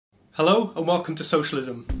Hello and welcome to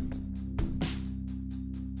Socialism,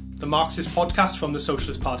 the Marxist podcast from the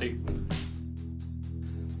Socialist Party.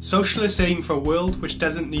 Socialists aim for a world which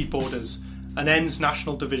doesn't need borders and ends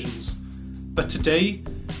national divisions. But today,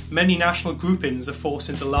 many national groupings are forced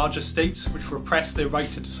into larger states which repress their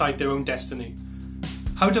right to decide their own destiny.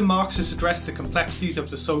 How do Marxists address the complexities of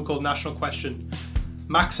the so-called national question,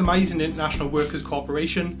 maximising international workers'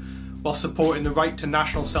 cooperation while supporting the right to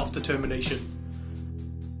national self-determination?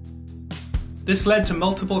 This led to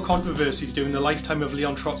multiple controversies during the lifetime of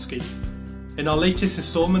Leon Trotsky. In our latest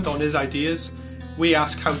instalment on his ideas, we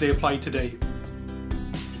ask how they apply today.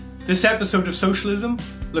 This episode of Socialism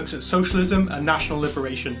looks at socialism and national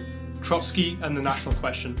liberation, Trotsky and the national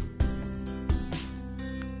question.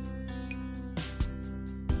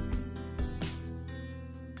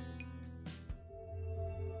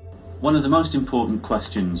 One of the most important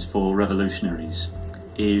questions for revolutionaries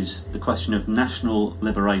is the question of national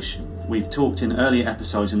liberation. We've talked in earlier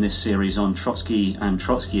episodes in this series on Trotsky and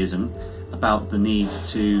Trotskyism about the need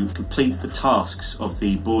to complete the tasks of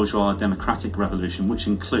the bourgeois democratic revolution, which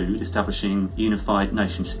include establishing unified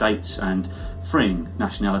nation states and freeing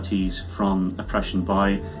nationalities from oppression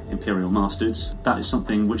by imperial masters. That is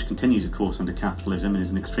something which continues, of course, under capitalism and is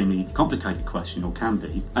an extremely complicated question, or can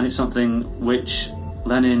be, and it's something which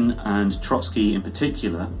Lenin and Trotsky in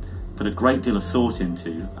particular put a great deal of thought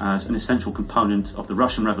into as an essential component of the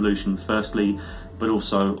Russian Revolution firstly, but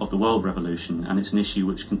also of the World Revolution, and it's an issue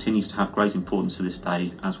which continues to have great importance to this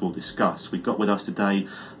day, as we'll discuss. We've got with us today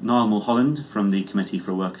Niall Mulholland from the Committee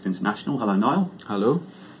for Workers' International. Hello, Niall. Hello.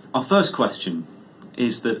 Our first question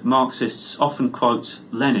is that Marxists often quote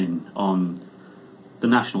Lenin on the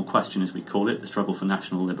national question, as we call it, the struggle for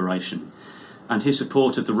national liberation, and his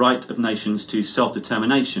support of the right of nations to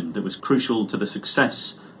self-determination that was crucial to the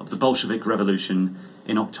success of the Bolshevik Revolution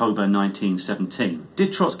in October 1917.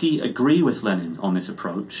 Did Trotsky agree with Lenin on this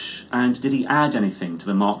approach, and did he add anything to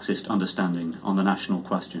the Marxist understanding on the national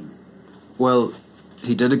question? Well,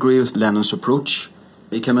 he did agree with Lenin's approach.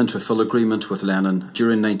 He came into full agreement with Lenin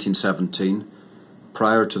during 1917.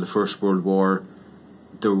 Prior to the First World War,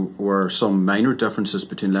 there were some minor differences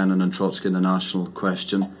between Lenin and Trotsky in the national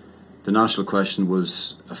question. The national question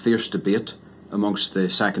was a fierce debate amongst the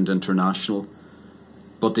Second International,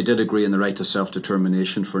 but they did agree on the right to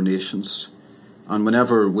self-determination for nations. And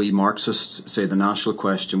whenever we Marxists say the national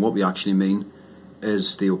question, what we actually mean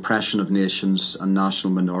is the oppression of nations and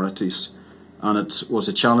national minorities. And it was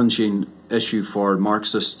a challenging issue for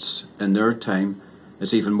Marxists in their time.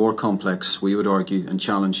 It's even more complex, we would argue, and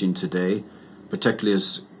challenging today, particularly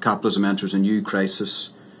as capitalism enters a new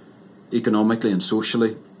crisis, economically and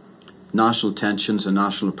socially. National tensions and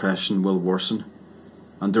national oppression will worsen.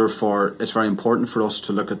 And therefore, it's very important for us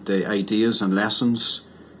to look at the ideas and lessons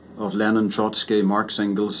of Lenin, Trotsky, Marx,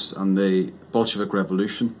 Engels and the Bolshevik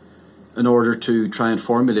Revolution in order to try and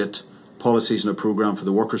formulate policies and a programme for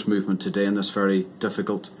the workers' movement today in this very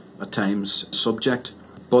difficult, at times, subject.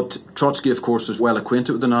 But Trotsky, of course, was well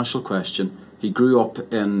acquainted with the national question. He grew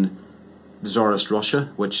up in the Tsarist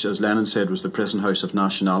Russia, which, as Lenin said, was the prison house of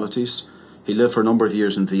nationalities. He lived for a number of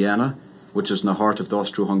years in Vienna, which is in the heart of the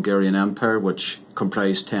Austro-Hungarian Empire, which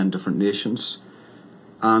comprised 10 different nations.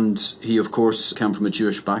 And he, of course, came from a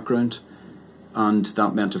Jewish background, and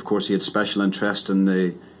that meant, of course, he had special interest in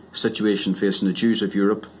the situation facing the Jews of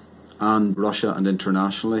Europe and Russia and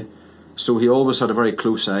internationally. So he always had a very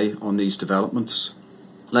close eye on these developments.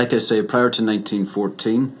 Like I say, prior to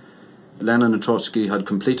 1914, Lenin and Trotsky had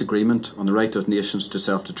complete agreement on the right of nations to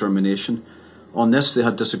self-determination. On this, they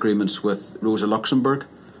had disagreements with Rosa Luxemburg,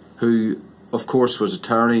 who, of course, was a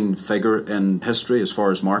towering figure in history as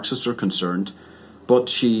far as Marxists are concerned. But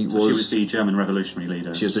she was the German revolutionary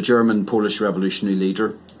leader. She was the German-Polish revolutionary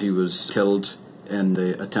leader. He was killed in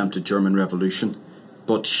the attempted German Revolution.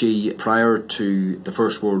 But she, prior to the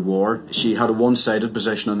First World War, she had a one-sided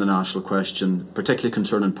position on the national question, particularly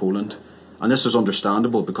concerning Poland. And this is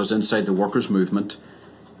understandable because inside the workers' movement,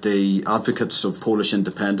 the advocates of Polish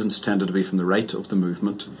independence tended to be from the right of the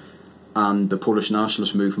movement, and the Polish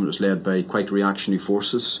nationalist movement was led by quite reactionary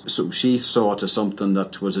forces. So she saw it as something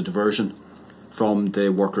that was a diversion from the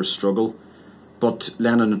workers' struggle. But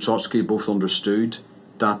Lenin and Trotsky both understood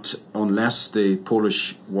that unless the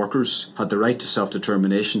Polish workers had the right to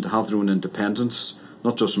self-determination, to have their own independence,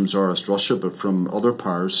 not just from Tsarist Russia but from other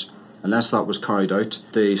powers, unless that was carried out,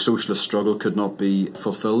 the socialist struggle could not be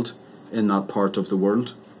fulfilled in that part of the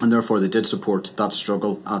world. And therefore they did support that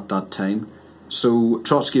struggle at that time. So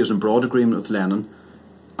Trotsky was in broad agreement with Lenin,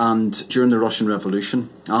 and during the Russian Revolution,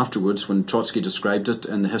 afterwards, when Trotsky described it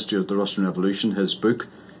in the History of the Russian Revolution, his book,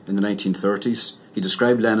 in the 1930s. He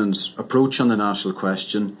described Lenin's approach on the national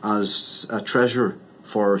question as a treasure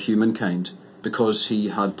for humankind, because he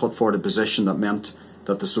had put forward a position that meant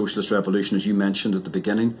that the socialist revolution, as you mentioned at the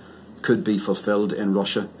beginning, could be fulfilled in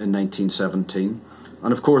Russia in 1917.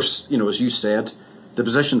 And of course, as you said, the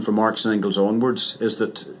position from Marx and Engels onwards is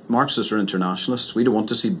that Marxists are internationalists. We don't want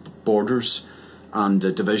to see borders and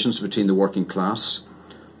divisions between the working class.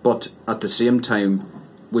 But at the same time,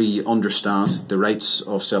 we understand the rights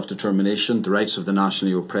of self-determination, the rights of the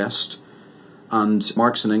nationally oppressed. And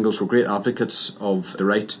Marx and Engels were great advocates of the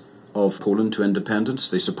right of Poland to independence.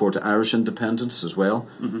 They supported Irish independence as well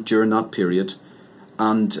during that period.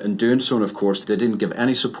 And in doing so, and of course, they didn't give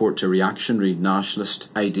any support to reactionary nationalist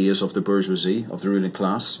ideas of the bourgeoisie, of the ruling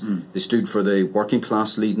class. They stood for the working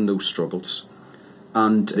class leading those struggles.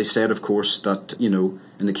 And they said, of course, that, in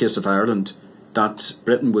the case of Ireland, that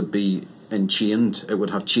Britain would be enchained. It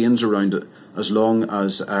would have chains around it as long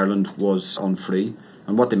as Ireland was unfree.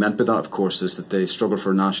 And what they meant by that, of course, is that the struggle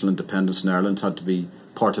for national independence in Ireland had to be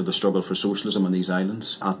part of the struggle for socialism on these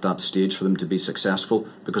islands at that stage for them to be successful,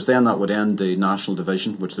 because then that would end the national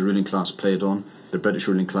division which the ruling class played on, the British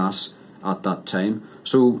ruling class at that time.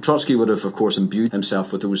 So Trotsky would have, of course, imbued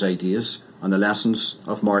himself with those ideas and the lessons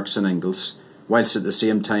of Marx and Engels, whilst at the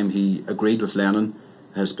same time he agreed with Lenin,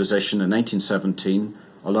 his position in 1917,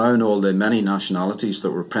 allowing all the many nationalities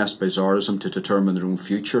that were oppressed by Tsarism to determine their own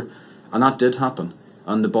future. And that did happen.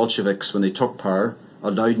 And the Bolsheviks, when they took power,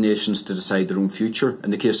 allowed nations to decide their own future. In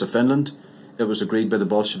the case of Finland, it was agreed by the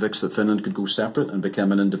Bolsheviks that Finland could go separate and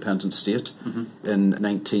become an independent state in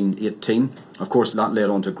 1918. Of course, that led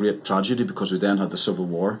on to great tragedy, because we then had the Civil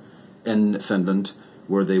War in Finland,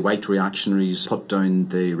 where the white reactionaries put down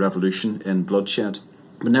the revolution in bloodshed.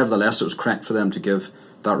 But nevertheless, it was correct for them to give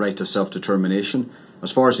that right to self-determination.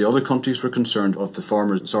 As far as the other countries were concerned of the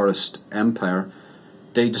former Tsarist empire,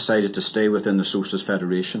 they decided to stay within the Socialist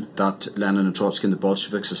Federation that Lenin and Trotsky and the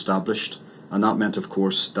Bolsheviks established. And that meant, of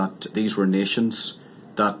course, that these were nations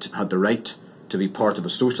that had the right to be part of a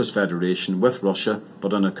Socialist Federation with Russia,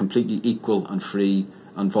 but on a completely equal and free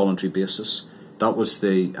and voluntary basis. That was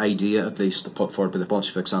the idea, at least, put forward by the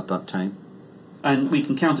Bolsheviks at that time. And we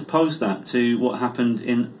can counterpose that to what happened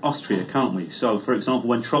in Austria, can't we? So, for example,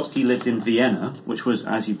 when Trotsky lived in Vienna, which was,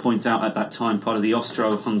 as you point out at that time, part of the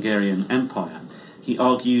Austro-Hungarian Empire, he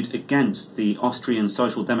argued against the Austrian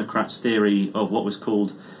Social Democrats' theory of what was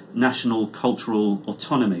called national cultural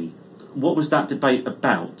autonomy. What was that debate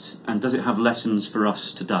about, and does it have lessons for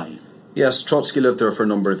us today? Yes, Trotsky lived there for a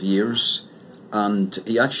number of years, and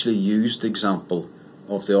he actually used the example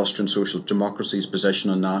of the Austrian social democracy's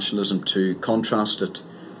position on nationalism to contrast it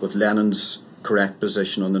with Lenin's correct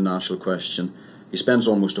position on the national question. He spends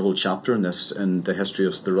almost a whole chapter in this, in the history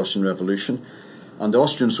of the Russian Revolution. And the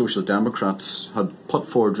Austrian Social Democrats had put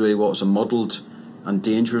forward really what was a muddled and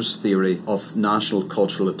dangerous theory of national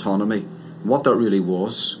cultural autonomy. And what that really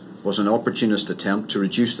was an opportunist attempt to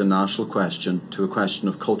reduce the national question to a question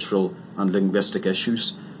of cultural and linguistic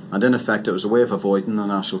issues. And in effect, it was a way of avoiding the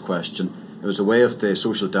national question. It was a way of the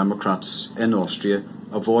Social Democrats in Austria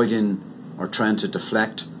avoiding or trying to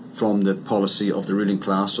deflect from the policy of the ruling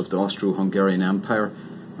class of the Austro-Hungarian Empire.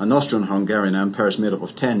 And the Austrian-Hungarian Empire is made up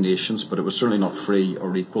of 10 nations, but it was certainly not free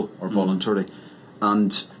or equal or voluntary.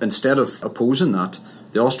 And instead of opposing that,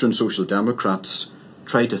 the Austrian Social Democrats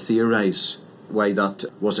tried to theorise why that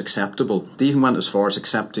was acceptable. They even went as far as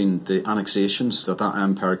accepting the annexations that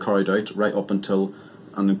empire carried out right up until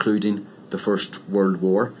and including the First World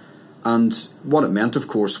War. And what it meant, of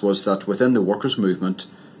course, was that within the workers' movement,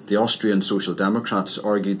 the Austrian Social Democrats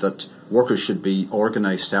argued that workers should be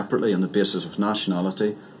organised separately on the basis of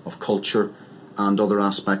nationality, of culture, and other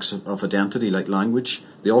aspects of identity like language.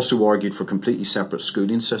 They also argued for completely separate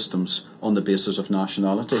schooling systems on the basis of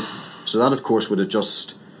nationality. So that, of course, would have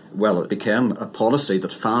it became a policy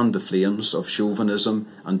that fanned the flames of chauvinism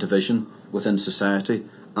and division within society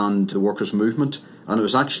and the workers' movement. And it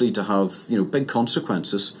was actually to have, big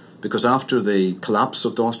consequences, because after the collapse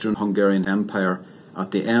of the Austrian-Hungarian Empire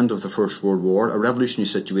at the end of the First World War, a revolutionary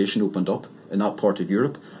situation opened up in that part of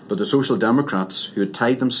Europe. But the Social Democrats, who had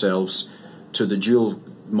tied themselves to the dual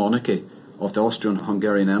monarchy of the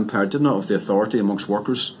Austrian-Hungarian Empire, did not have the authority amongst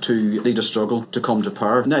workers to lead a struggle to come to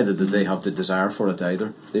power. Neither did they have the desire for it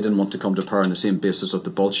either. They didn't want to come to power on the same basis of the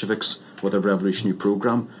Bolsheviks with a revolutionary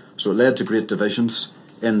programme. So it led to great divisions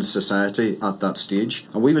in society at that stage.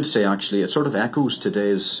 And we would say, actually, it sort of echoes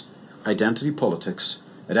today's identity politics.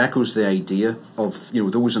 It echoes the idea of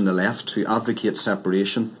those on the left who advocate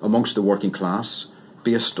separation amongst the working class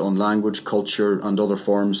based on language, culture and other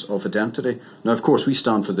forms of identity. Now, of course, we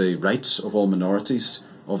stand for the rights of all minorities,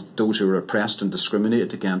 of those who are oppressed and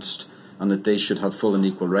discriminated against, and that they should have full and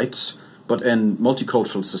equal rights. But in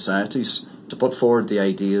multicultural societies, to put forward the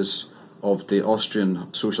ideas of the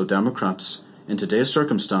Austrian Social Democrats in today's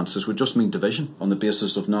circumstances would just mean division on the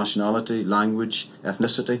basis of nationality, language,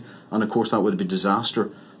 ethnicity, and of course that would be disaster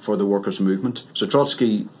for the workers' movement. So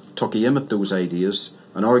Trotsky took aim at those ideas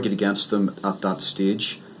and argued against them at that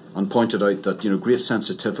stage, and pointed out that great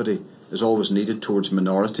sensitivity is always needed towards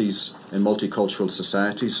minorities in multicultural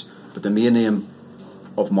societies, but the main aim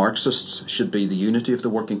of Marxists should be the unity of the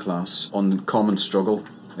working class on common struggle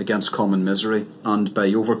against common misery, and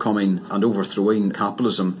by overcoming and overthrowing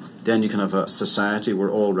capitalism, then you can have a society where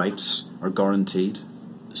all rights are guaranteed.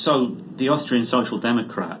 So the Austrian Social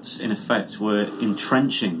Democrats, in effect, were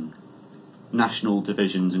entrenching national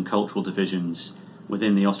divisions and cultural divisions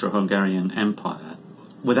within the Austro-Hungarian Empire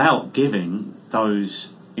without giving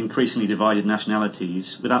those increasingly divided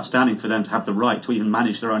nationalities, without standing for them to have the right to even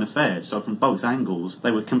manage their own affairs. So from both angles,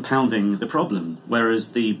 they were compounding the problem.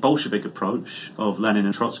 Whereas the Bolshevik approach of Lenin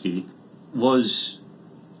and Trotsky was,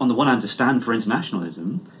 on the one hand, to stand for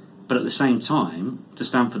internationalism, but at the same time, to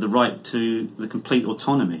stand for the right to the complete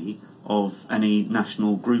autonomy of any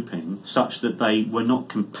national grouping, such that they were not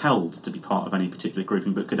compelled to be part of any particular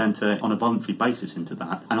grouping, but could enter on a voluntary basis into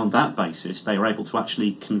that. And on that basis, they were able to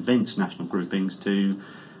actually convince national groupings to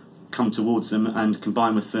come towards them and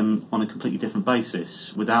combine with them on a completely different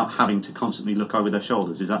basis without having to constantly look over their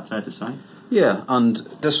shoulders. Is that fair to say? Yeah, and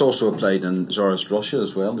this also applied in Tsarist Russia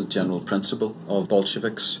as well, the general principle of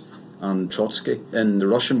Bolsheviks and Trotsky. In the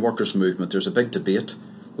Russian workers' movement, there's a big debate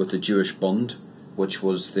with the Jewish Bund, which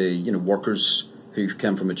was the workers who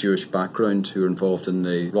came from a Jewish background who were involved in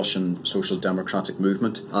the Russian Social Democratic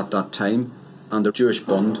movement at that time. And the Jewish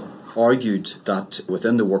Bund argued that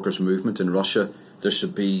within the workers' movement in Russia, there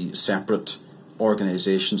should be separate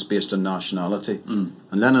organisations based on nationality. And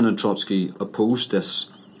Lenin and Trotsky opposed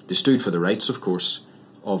this. They stood for the rights, of course,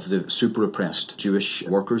 of the super oppressed Jewish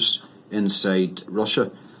workers inside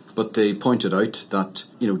Russia. But they pointed out that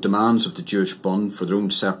demands of the Jewish Bund for their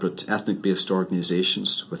own separate ethnic-based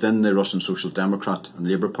organisations within the Russian Social Democrat and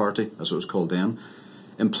Labour Party, as it was called then,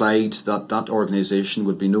 implied that that organisation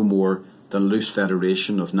would be no more than a loose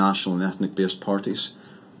federation of national and ethnic-based parties,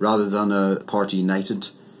 rather than a party united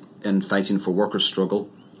in fighting for workers' struggle,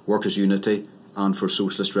 workers' unity, and for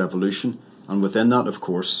socialist revolution. And within that, of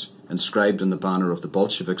course, inscribed in the banner of the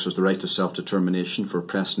Bolsheviks was the right to self-determination for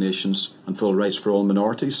oppressed nations and full rights for all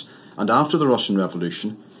minorities. And after the Russian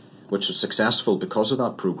Revolution, which was successful because of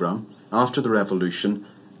that programme, after the revolution,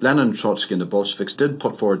 Lenin and Trotsky and the Bolsheviks did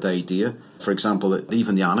put forward the idea, for example, that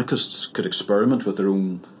even the anarchists could experiment with their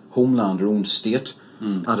own homeland, their own state,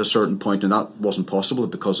 at a certain point, and that wasn't possible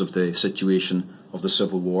because of the situation of the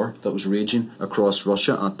civil war that was raging across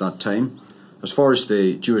Russia at that time. As far as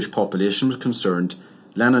the Jewish population was concerned,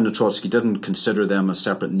 Lenin and Trotsky didn't consider them a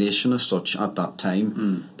separate nation as such at that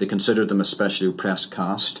time. They considered them a specially oppressed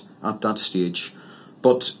caste at that stage.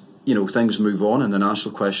 But, things move on and the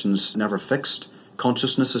national question's never fixed.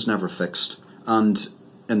 Consciousness is never fixed. And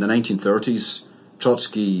in the 1930s,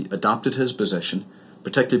 Trotsky adapted his position,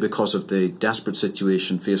 particularly because of the desperate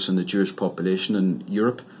situation facing the Jewish population in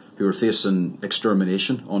Europe, who were facing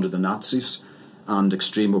extermination under the Nazis and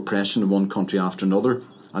extreme oppression in one country after another.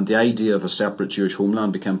 And the idea of a separate Jewish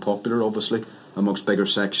homeland became popular, obviously, amongst bigger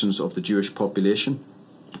sections of the Jewish population.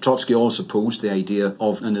 Trotsky also opposed the idea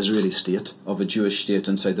of an Israeli state, of a Jewish state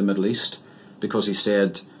inside the Middle East, because he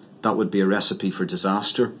said that would be a recipe for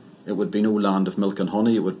disaster. It would be no land of milk and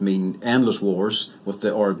honey. It would mean endless wars with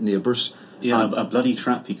our neighbours. Yeah, a bloody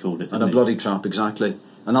trap, he called it. And a bloody trap, exactly.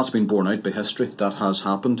 And that's been borne out by history. That has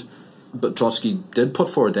happened. But Trotsky did put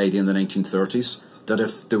forward the idea in the 1930s that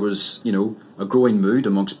if there was, a growing mood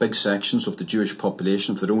amongst big sections of the Jewish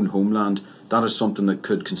population for their own homeland, that is something that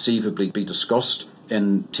could conceivably be discussed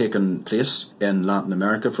in taking place in Latin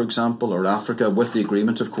America, for example, or Africa, with the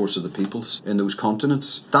agreement, of course, of the peoples in those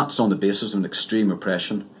continents. That's on the basis of an extreme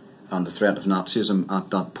oppression and the threat of Nazism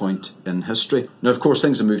at that point in history. Now, of course,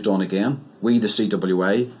 things have moved on again. We, the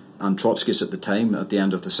CWA, and Trotskyists at the time, at the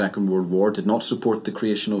end of the Second World War, did not support the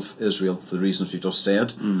creation of Israel for the reasons we've just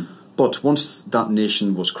said. But once that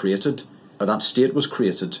nation was created, or that state was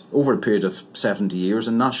created, over a period of 70 years,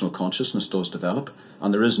 a national consciousness does develop.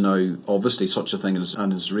 And there is now, obviously, such a thing as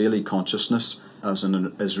an Israeli consciousness, as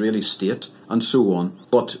an Israeli state, and so on.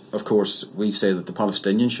 But, of course, we say that the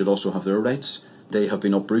Palestinians should also have their rights. They have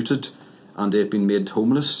been uprooted, and they have been made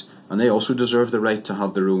homeless, and they also deserve the right to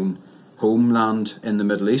have their own homeland in the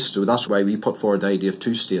Middle East. So that's why we put forward the idea of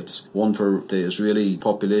two states, one for the Israeli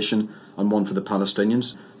population and one for the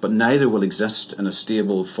Palestinians. But neither will exist in a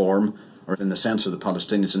stable form or in the sense of the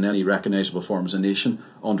Palestinians in any recognisable form as a nation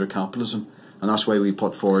under capitalism. And that's why we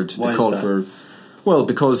put forward the call for... Well,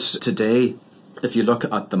 because today, if you look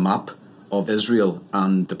at the map of Israel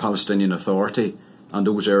and the Palestinian Authority and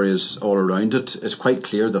those areas all around it, it's quite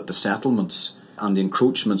clear that the settlements and the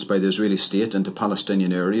encroachments by the Israeli state into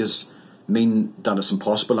Palestinian areas mean that it's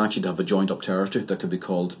impossible actually to have a joined-up territory that could be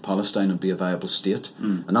called Palestine and be a viable state.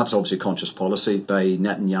 And that's obviously a conscious policy by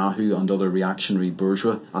Netanyahu and other reactionary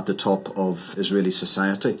bourgeois at the top of Israeli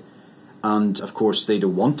society. And, of course, they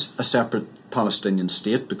don't want a separate Palestinian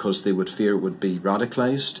state because they would fear it would be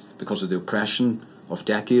radicalised because of the oppression of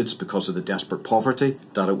decades, because of the desperate poverty,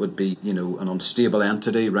 that it would be, an unstable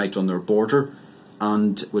entity right on their border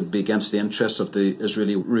and would be against the interests of the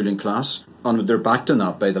Israeli ruling class. And they're backed in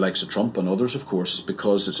that by the likes of Trump and others, of course,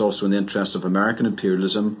 because it's also in the interest of American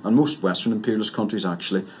imperialism and most Western imperialist countries,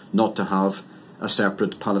 actually, not to have a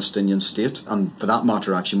separate Palestinian state. And for that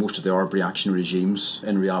matter, actually, most of the Arab reaction regimes,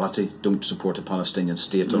 in reality, don't support a Palestinian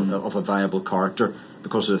state of a viable character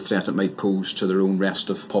because of the threat it might pose to their own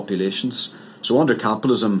restive populations. So under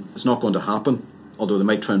capitalism, it's not going to happen, although they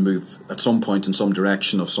might try and move at some point in some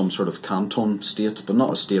direction of some sort of canton state, but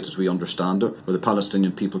not a state as we understand it, where the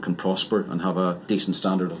Palestinian people can prosper and have a decent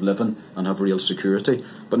standard of living and have real security.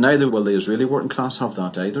 But neither will the Israeli working class have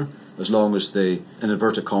that either, as long as the, in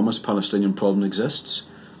inverted commas, Palestinian problem exists.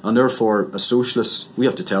 And therefore, as socialists, we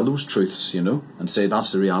have to tell those truths, and say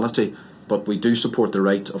that's the reality. But we do support the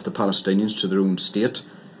right of the Palestinians to their own state.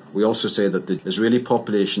 We also say that the Israeli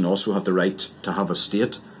population also have the right to have a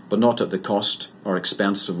state, but not at the cost or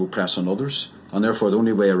expense of oppressing others. And therefore the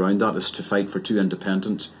only way around that is to fight for two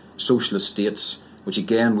independent socialist states, which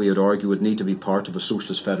again we would argue would need to be part of a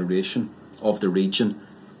socialist federation of the region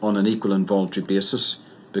on an equal and voluntary basis,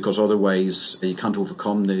 because otherwise you can't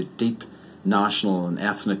overcome the deep national and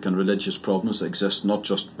ethnic and religious problems that exist not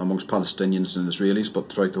just amongst Palestinians and Israelis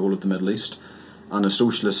but throughout the whole of the Middle East. And a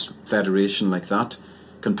socialist federation like that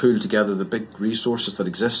can pool together the big resources that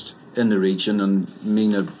exist in the region and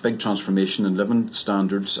mean a big transformation in living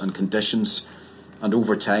standards and conditions, and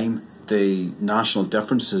over time the national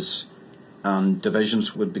differences and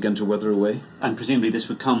divisions would begin to wither away. And presumably this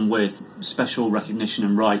would come with special recognition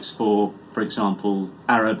and rights for example,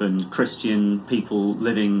 Arab and Christian people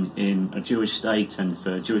living in a Jewish state and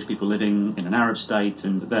for Jewish people living in an Arab state,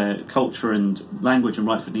 and their culture and language and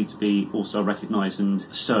rights would need to be also recognised and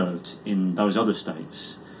served in those other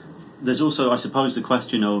states. There's also, I suppose, the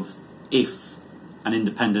question of if an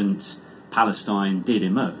independent Palestine did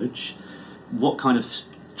emerge, what kind of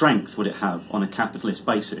strength would it have on a capitalist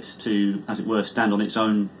basis to, as it were, stand on its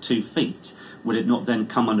own 2 feet? Would it not then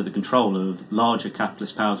come under the control of larger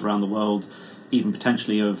capitalist powers around the world, even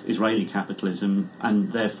potentially of Israeli capitalism,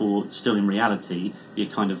 and therefore still in reality be a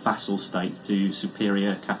kind of vassal state to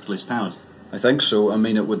superior capitalist powers? I think so. I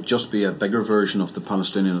mean, it would just be a bigger version of the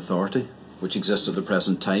Palestinian Authority, which exists at the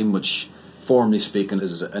present time, which, formally speaking,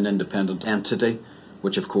 is an independent entity,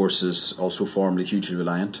 which of course is also formally hugely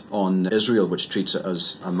reliant on Israel, which treats it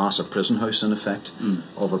as a massive prison house, in effect,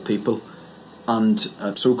 of a people. And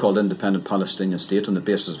a so-called independent Palestinian state on the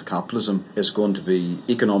basis of capitalism is going to be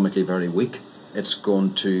economically very weak. It's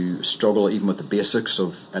going to struggle even with the basics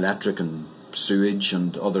of electric and sewage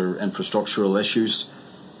and other infrastructural issues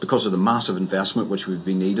because of the massive investment which would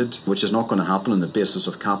be needed, which is not going to happen on the basis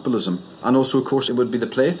of capitalism. And also, of course, it would be the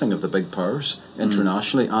plaything of the big powers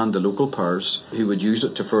internationally and the local powers who would use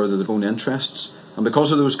it to further their own interests. And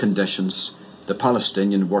because of those conditions, the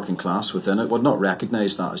Palestinian working class within it would not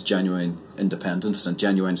recognise that as genuine independence and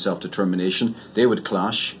genuine self-determination. They would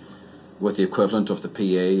clash with the equivalent of the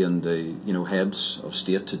PA and the heads of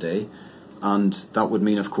state today. And that would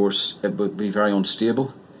mean, of course, it would be very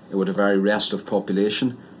unstable. It would have a very restive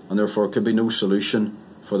population, and therefore it could be no solution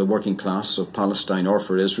for the working class of Palestine or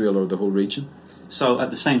for Israel or the whole region. So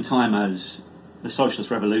at the same time as the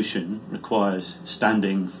socialist revolution requires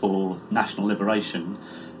standing for national liberation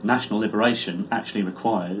actually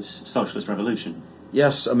requires socialist revolution.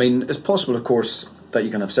 Yes, I mean, it's possible, of course, that you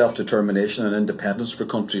can have self-determination and independence for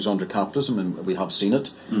countries under capitalism, and we have seen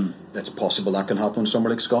it. It's possible that can happen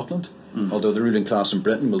somewhere like Scotland, although the ruling class in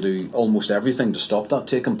Britain will do almost everything to stop that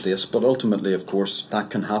taking place, but ultimately, of course, that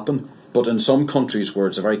can happen. But in some countries where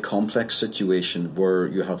it's a very complex situation, where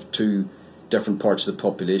you have two different parts of the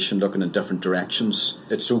population looking in different directions,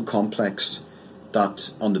 it's so complex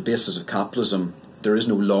that on the basis of capitalism, there is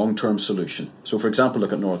no long-term solution. So, for example,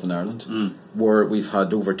 look at Northern Ireland, where we've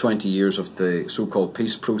had over 20 years of the so-called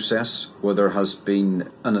peace process, where there has been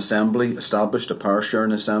an assembly established, a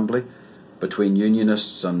power-sharing assembly, between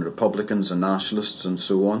Unionists and Republicans and Nationalists and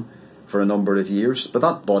so on, for a number of years. But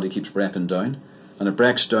that body keeps breaking down. And it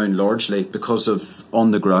breaks down largely because of,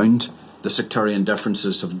 on the ground, the sectarian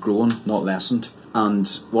differences have grown, not lessened. And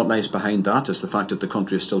what lies behind that is the fact that the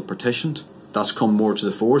country is still partitioned. That's come more to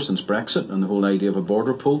the fore since Brexit and the whole idea of a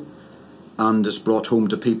border poll. And it's brought home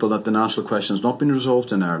to people that the national question has not been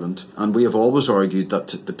resolved in Ireland. And we have always argued that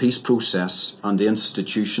the peace process and the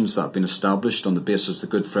institutions that have been established on the basis of the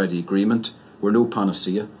Good Friday Agreement were no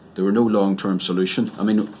panacea. They were no long-term solution. I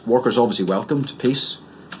mean, workers obviously welcomed peace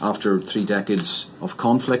after 3 decades of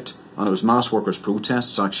conflict, and it was mass workers'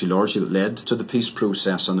 protests actually largely that led to the peace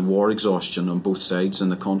process and the war exhaustion on both sides in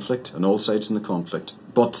the conflict, and all sides in the conflict.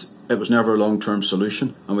 But it was never a long-term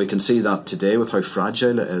solution, and we can see that today with how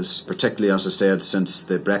fragile it is, particularly, as I said, since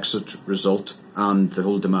the Brexit result and the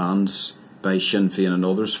whole demands by Sinn Féin and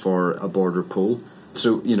others for a border poll.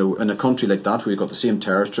 So, you know, in a country like that where you've got the same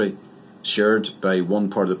territory shared by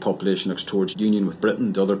one part of the population looks towards union with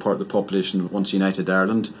Britain, the other part of the population wants united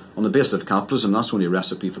Ireland, on the basis of capitalism, that's only a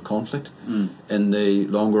recipe for conflict in the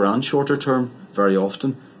longer and shorter term, very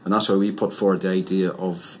often. And that's why we put forward the idea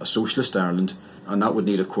of a socialist Ireland, and that would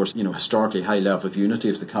need, of course, you know, historically high level of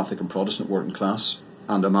unity of the Catholic and Protestant working class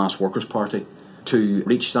and a mass workers' party to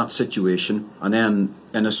reach that situation. And then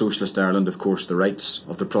in a socialist Ireland, of course, the rights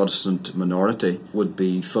of the Protestant minority would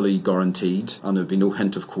be fully guaranteed and there would be no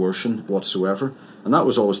hint of coercion whatsoever. And that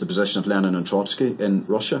was always the position of Lenin and Trotsky in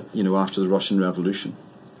Russia, you know, after the Russian Revolution.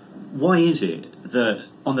 Why is it that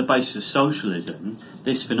on the basis of socialism,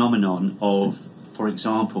 this phenomenon of, for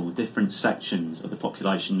example, different sections of the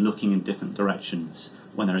population looking in different directions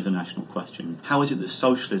when there is a national question, how is it that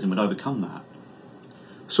socialism would overcome that?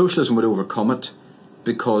 Socialism would overcome it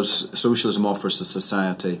because socialism offers a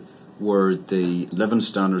society where the living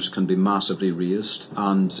standards can be massively raised,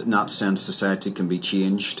 and in that sense society can be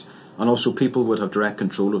changed, and also people would have direct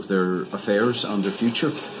control of their affairs and their future.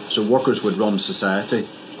 So workers would run society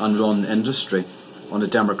and run industry on a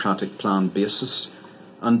democratic planned basis,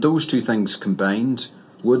 and those two things combined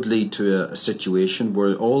would lead to a situation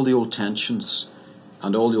where all the old tensions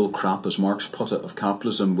and all the old crap, as Marx put it, of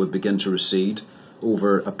capitalism would begin to recede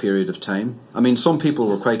over a period of time. I mean, some people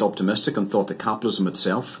were quite optimistic and thought that capitalism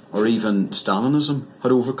itself, or even Stalinism,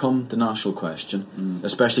 had overcome the national question,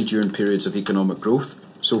 especially during periods of economic growth.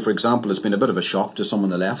 So, for example, it's been a bit of a shock to some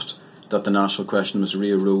on the left that the national question was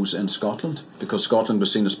re-arose in Scotland, because Scotland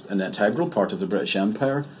was seen as an integral part of the British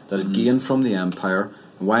Empire that had gained from the Empire.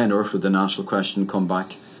 Why on earth would the national question come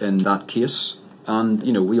back in that case? And,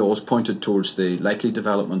 you know, we always pointed towards the likely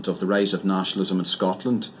development of the rise of nationalism in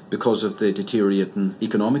Scotland because of the deteriorating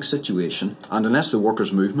economic situation. And unless the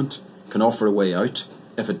workers' movement can offer a way out,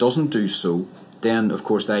 if it doesn't do so, then, of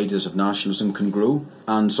course, the ideas of nationalism can grow.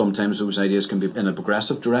 And sometimes those ideas can be in a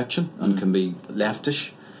progressive direction and can be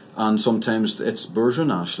leftish. And sometimes it's bourgeois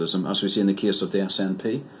nationalism, as we see in the case of the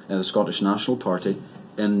SNP, the Scottish National Party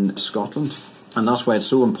in Scotland. And that's why it's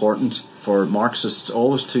so important for Marxists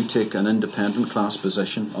always to take an independent class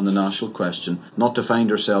position on the national question, not to find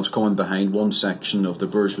ourselves coming behind one section of the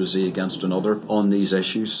bourgeoisie against another on these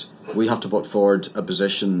issues. We have to put forward a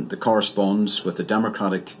position that corresponds with the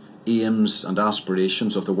democratic aims and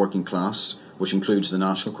aspirations of the working class, which includes the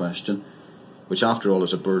national question, which after all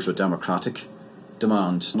is a bourgeois democratic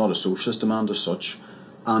demand, not a socialist demand as such.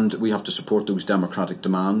 And we have to support those democratic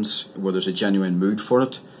demands where there's a genuine mood for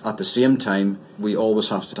it. At the same time, we always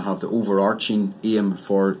have to have the overarching aim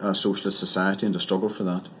for a socialist society and to struggle for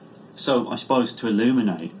that. So I suppose to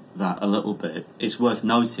illuminate that a little bit, it's worth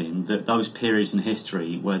noting that those periods in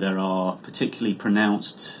history where there are particularly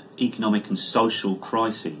pronounced economic and social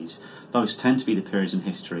crises, those tend to be the periods in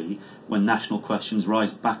history when national questions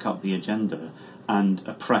rise back up the agenda, and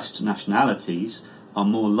oppressed nationalities are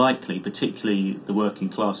more likely, particularly the working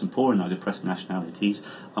class and poor in those oppressed nationalities,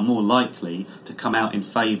 are more likely to come out in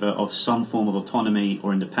favour of some form of autonomy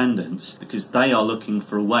or independence because they are looking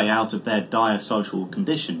for a way out of their dire social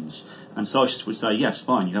conditions. And socialists would say, yes,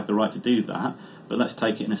 fine, you have the right to do that, but let's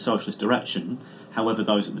take it in a socialist direction. However,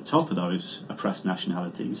 those at the top of those oppressed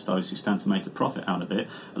nationalities, those who stand to make a profit out of it,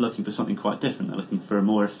 are looking for something quite different. They're looking for a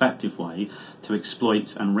more effective way to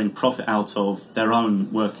exploit and wring profit out of their own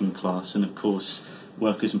working class and, of course,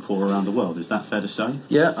 workers and poor around the world. Is that fair to say?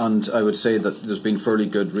 Yeah, and I would say that there's been fairly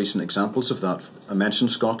good recent examples of that. I mentioned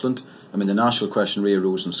Scotland. I mean, the national question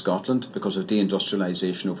re-arose in Scotland because of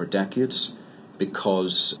deindustrialisation over decades,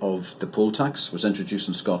 because of the poll tax was introduced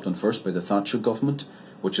in Scotland first by the Thatcher government,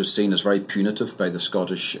 which was seen as very punitive by the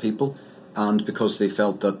Scottish people, and because they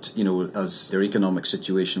felt that, you know, as their economic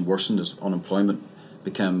situation worsened, as unemployment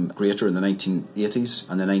became greater in the 1980s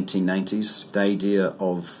and the 1990s. The idea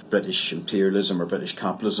of British imperialism or British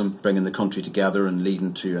capitalism bringing the country together and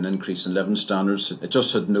leading to an increase in living standards, it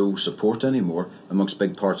just had no support anymore amongst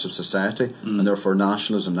big parts of society, and therefore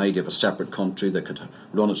nationalism, the idea of a separate country that could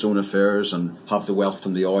run its own affairs and have the wealth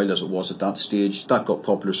from the oil as it was at that stage, that got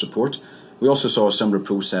popular support. We also saw a similar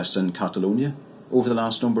process in Catalonia over the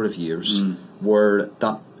last number of years, where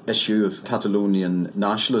that issue of Catalonian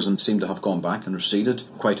nationalism seemed to have gone back and receded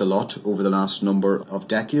quite a lot over the last number of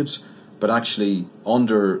decades. But actually,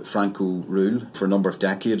 under Franco rule for a number of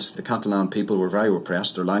decades, the Catalan people were very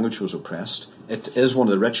oppressed, their language was oppressed. It is one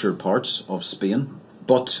of the richer parts of Spain,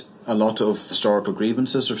 but a lot of historical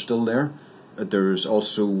grievances are still there. There's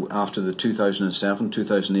also, after the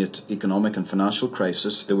 2007-2008 economic and financial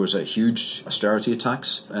crisis, there was a huge austerity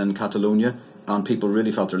attacks in Catalonia, and people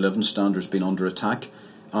really felt their living standards being under attack.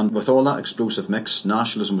 And with all that explosive mix,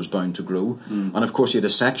 nationalism was bound to grow. And of course you had a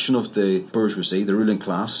section of the bourgeoisie, the ruling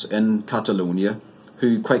class in Catalonia,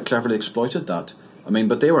 who quite cleverly exploited that.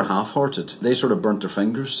 But they were half-hearted. They sort of burnt their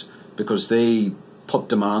fingers because they put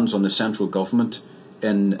demands on the central government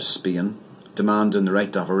in Spain, demanding the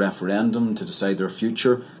right to have a referendum to decide their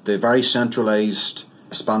future. The very centralised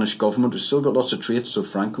Spanish government, which still got lots of traits of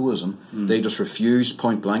Francoism, they just refused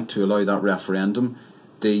point blank to allow that referendum.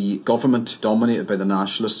 The government, dominated by the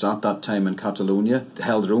nationalists at that time in Catalonia,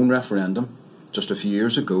 held their own referendum just a few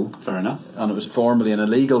years ago. Fair enough. And it was formally an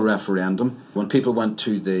illegal referendum. When people went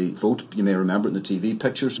to the vote, you may remember it in the TV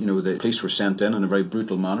pictures, the police were sent in a very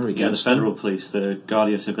brutal manner against the federal police, the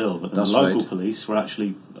Guardia Civil, but the local police were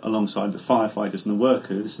actually alongside the firefighters and the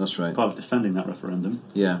workers. That's right. Part of defending that referendum.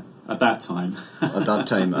 Yeah. At that time. At that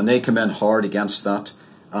time. And they came in hard against that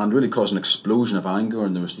and really caused an explosion of anger,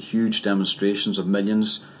 and there was the huge demonstrations of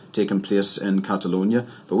millions taking place in Catalonia.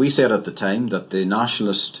 But we said at the time that the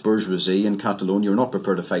nationalist bourgeoisie in Catalonia were not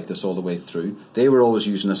prepared to fight this all the way through. They were always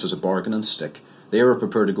using this as a bargaining stick. They were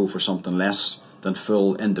prepared to go for something less than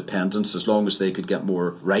full independence as long as they could get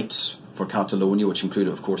more rights for Catalonia, which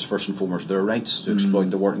included, of course, first and foremost their rights to exploit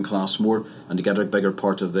the working class more and to get a bigger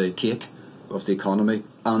part of the cake of the economy.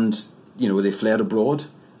 And, they fled abroad,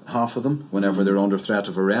 half of them, whenever they were under threat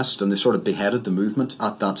of arrest, and they sort of beheaded the movement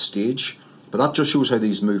at that stage. But that just shows how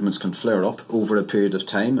these movements can flare up over a period of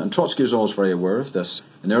time, and Trotsky was always very aware of this.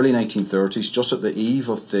 In the early 1930s, just at the eve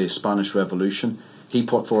of the Spanish Revolution, he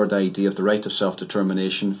put forward the idea of the right of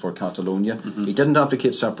self-determination for Catalonia. He didn't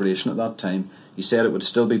advocate separation at that time. He said it would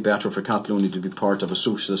still be better for Catalonia to be part of a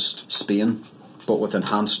socialist Spain, but with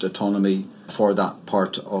enhanced autonomy for that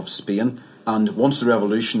part of Spain. And once the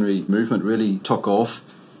revolutionary movement really took off,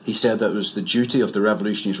 he said that it was the duty of the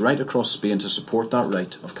revolutionaries right across Spain to support that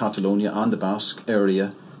right of Catalonia and the Basque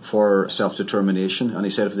area for self-determination. And he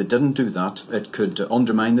said if they didn't do that, it could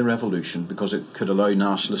undermine the revolution because it could allow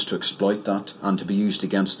nationalists to exploit that and to be used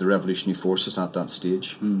against the revolutionary forces at that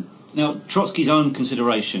stage. Now, Trotsky's own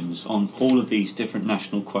considerations on all of these different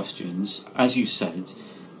national questions, as you said,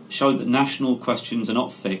 show that national questions are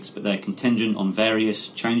not fixed, but they're contingent on various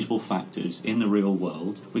changeable factors in the real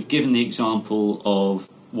world. We've given the example of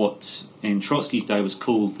what in Trotsky's day was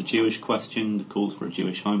called the Jewish question, the calls for a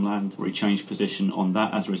Jewish homeland, where he changed position on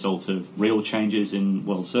that as a result of real changes in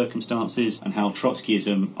world circumstances, and how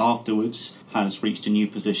Trotskyism afterwards has reached a new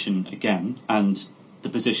position again. And the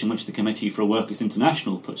position which the Committee for a Workers'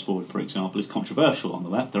 International puts forward, for example, is controversial on the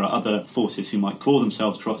left. There are other forces who might call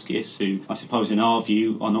themselves Trotskyists who, I suppose in our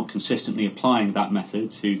view, are not consistently applying that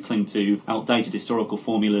method, who cling to outdated historical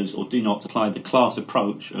formulas or do not apply the class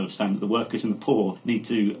approach of saying that the workers and the poor need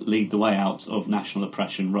to lead the way out of national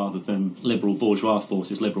oppression rather than liberal bourgeois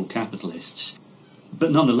forces, liberal capitalists. But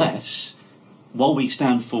nonetheless, while we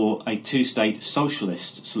stand for a two-state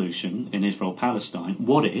socialist solution in Israel-Palestine,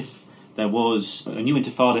 what if there was a new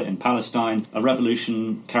intifada in Palestine, a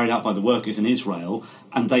revolution carried out by the workers in Israel,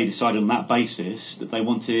 and they decided on that basis that they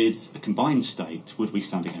wanted a combined state? Would we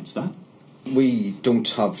stand against that? We don't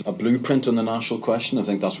have a blueprint on the national question. I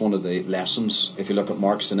think that's one of the lessons. If you look at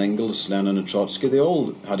Marx and Engels, Lenin and Trotsky, they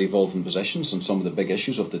all had evolving positions on some of the big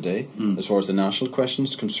issues of the day as far as the national question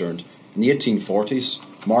is concerned. In the 1840s,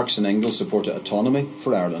 Marx and Engels supported autonomy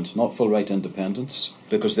for Ireland, not full right independence,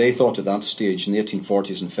 because they thought at that stage in the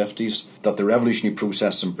 1840s and 50s that the revolutionary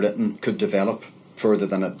process in Britain could develop further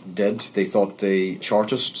than it did. They thought the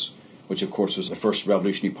Chartists, which of course was the first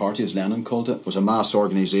revolutionary party, as Lenin called it, was a mass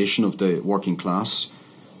organisation of the working class.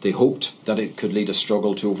 They hoped that it could lead a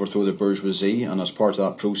struggle to overthrow the bourgeoisie, and as part of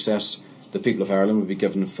that process, the people of Ireland would be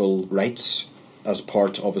given full rights as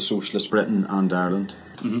part of a socialist Britain and Ireland.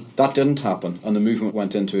 That didn't happen, and the movement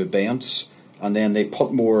went into abeyance, And then they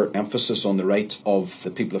put more emphasis on the right of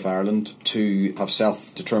the people of Ireland to have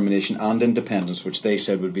self-determination and independence, which they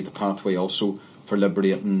said would be the pathway also for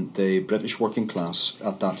liberating the British working class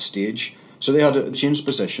at that stage. So they had a changed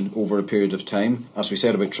position over a period of time, as we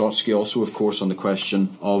said about Trotsky also, of course, on the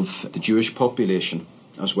question of the Jewish population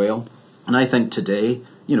as well. And I think today,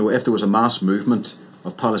 if there was a mass movement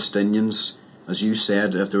of Palestinians, as you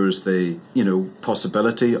said, if there was the,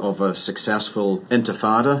 possibility of a successful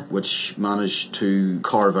intifada which managed to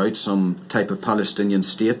carve out some type of Palestinian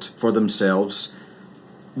state for themselves,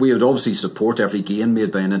 we would obviously support every gain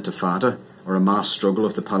made by an intifada or a mass struggle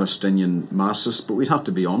of the Palestinian masses, but we'd have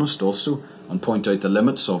to be honest also and point out the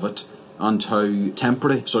limits of it and how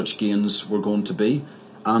temporary such gains were going to be.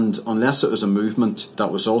 And unless it was a movement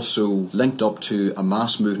that was also linked up to a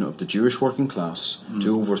mass movement of the Jewish working class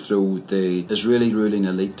to overthrow the Israeli ruling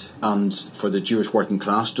elite and for the Jewish working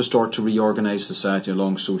class to start to reorganise society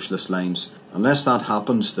along socialist lines, unless that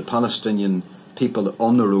happens, the Palestinian people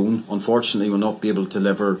on their own, unfortunately, will not be able to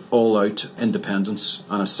deliver all-out independence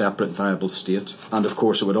and a separate viable state. And of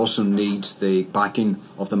course, it would also need the backing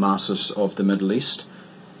of the masses of the Middle East.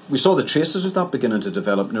 We saw the traces of that beginning to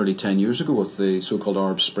develop nearly 10 years ago with the so-called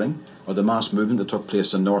Arab Spring, or the mass movement that took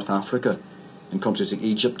place in North Africa, in countries like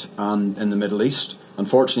Egypt and in the Middle East.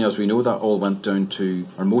 Unfortunately, as we know, that all went down to,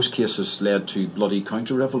 or most cases led to bloody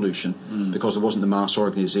counter-revolution because there wasn't the mass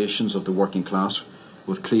organisations of the working class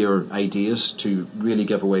with clear ideas to really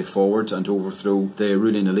give a way forward and to overthrow the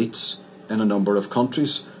ruling elites in a number of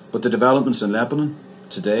countries. But the developments in Lebanon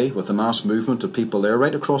today, with the mass movement of people there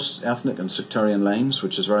right across ethnic and sectarian lines,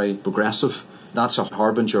 which is very progressive, that's a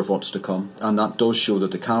harbinger of what's to come. And that does show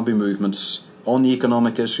that there can be movements on the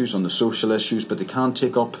economic issues, on the social issues, but they can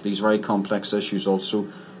take up these very complex issues also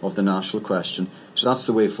of the national question. So that's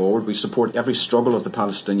the way forward. We support every struggle of the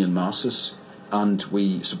Palestinian masses and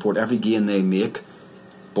we support every gain they make.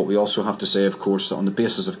 But we also have to say, of course, that on the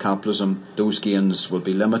basis of capitalism, those gains will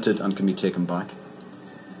be limited and can be taken back.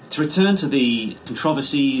 To return to the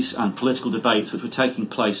controversies and political debates which were taking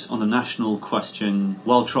place on the national question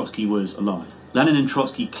while Trotsky was alive, Lenin and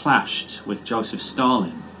Trotsky clashed with Joseph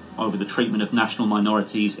Stalin over the treatment of national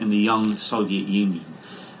minorities in the young Soviet Union.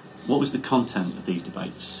 What was the content of these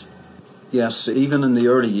debates? Yes, even in the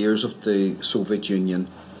early years of the Soviet Union,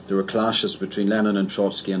 there were clashes between Lenin and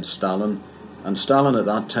Trotsky and Stalin. And Stalin at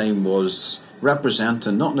that time was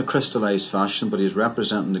representing, not in a crystallised fashion, but he was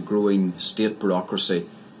representing the growing state bureaucracy,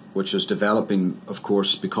 which was developing, of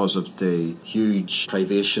course, because of the huge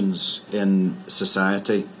privations in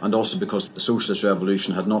society and also because the socialist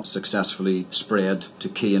revolution had not successfully spread to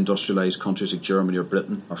key industrialised countries like Germany or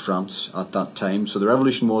Britain or France at that time. So the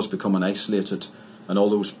revolution was becoming isolated and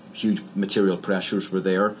all those huge material pressures were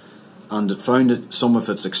there. And it found some of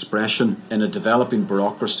its expression in a developing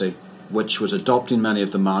bureaucracy which was adopting many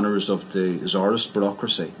of the manners of the Tsarist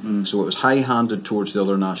bureaucracy. So it was high-handed towards the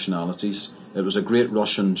other nationalities. It was a great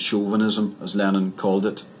Russian chauvinism, as Lenin called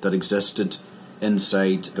it, that existed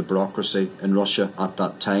inside the bureaucracy in Russia at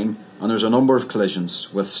that time. And there's a number of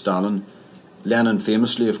collisions with Stalin. Lenin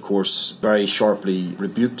famously, of course, very sharply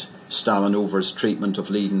rebuked Stalin over his treatment of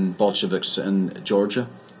leading Bolsheviks in Georgia,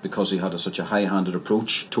 because he had such a high-handed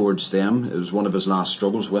approach towards them. It was one of his last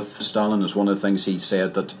struggles with Stalin. It was one of the things he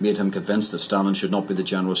said that made him convinced that Stalin should not be the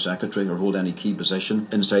general secretary or hold any key position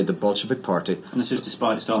inside the Bolshevik party. And this is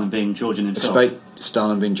despite Stalin being Georgian himself? Despite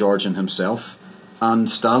Stalin being Georgian himself. And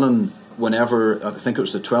Stalin, whenever, I think it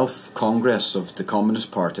was the 12th Congress of the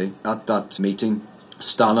Communist Party, at that meeting,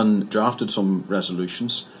 Stalin drafted some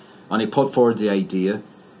resolutions and he put forward the idea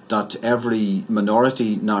that every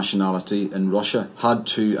minority nationality in Russia had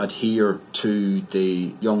to adhere to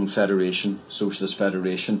the Young Federation, Socialist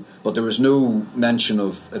Federation, but there was no mention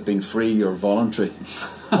of it being free or voluntary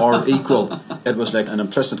or equal. It was like an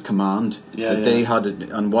implicit command they had,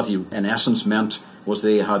 and what he in essence meant was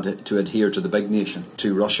they had to adhere to the big nation,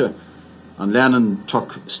 to Russia. And Lenin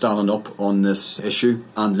took Stalin up on this issue,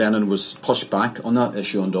 and Lenin was pushed back on that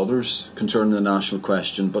issue and others concerning the national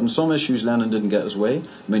question. But in some issues, Lenin didn't get his way.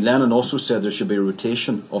 I mean, Lenin also said there should be a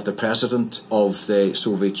rotation of the president of the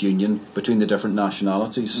Soviet Union between the different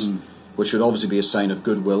nationalities, which would obviously be a sign of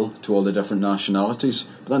goodwill to all the different nationalities.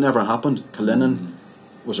 But that never happened. Kalinin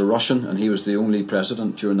was a Russian, and he was the only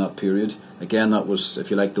president during that period. Again, that was, if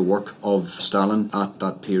you like, the work of Stalin at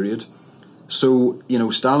that period. So,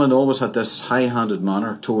 Stalin always had this high-handed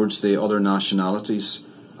manner towards the other nationalities,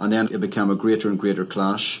 and then it became a greater and greater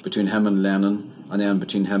clash between him and Lenin, and then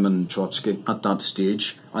between him and Trotsky at that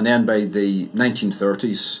stage. And then by the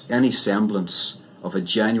 1930s, any semblance of a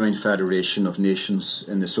genuine federation of nations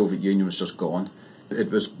in the Soviet Union was just gone.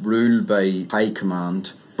 It was ruled by high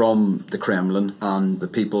command, from the Kremlin, and the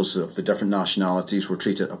peoples of the different nationalities were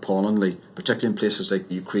treated appallingly, particularly in places like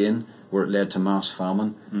Ukraine, where it led to mass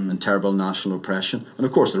famine and terrible national oppression. And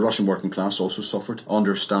of course the Russian working class also suffered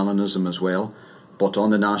under Stalinism as well. But on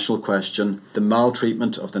the national question, the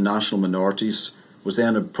maltreatment of the national minorities was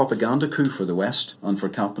then a propaganda coup for the West and for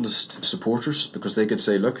capitalist supporters, because they could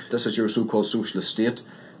say, look, this is your so-called socialist state,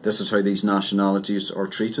 this is how these nationalities are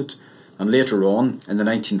treated. And later on, in the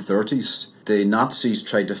 1930s, the Nazis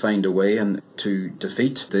tried to find a way to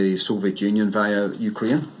defeat the Soviet Union via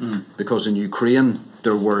Ukraine, because in Ukraine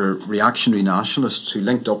there were reactionary nationalists who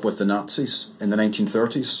linked up with the Nazis in the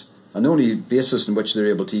 1930s. And the only basis in which they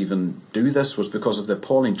were able to even do this was because of the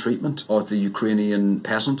appalling treatment of the Ukrainian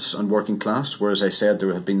peasants and working class, where, as I said,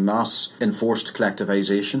 there had been mass enforced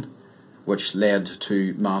collectivization, which led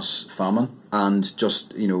to mass famine and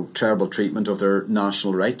just, terrible treatment of their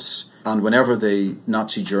national rights. And whenever the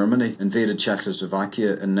Nazi Germany invaded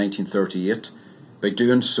Czechoslovakia in 1938, by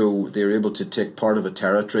doing so, they were able to take part of a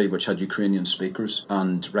territory which had Ukrainian speakers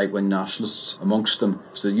and right-wing nationalists amongst them.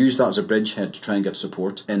 So they used that as a bridgehead to try and get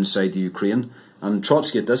support inside the Ukraine. And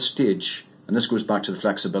Trotsky at this stage, and this goes back to the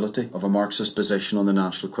flexibility of a Marxist position on the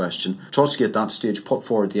national question, Trotsky at that stage put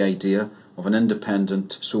forward the idea of an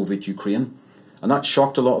independent Soviet Ukraine. And that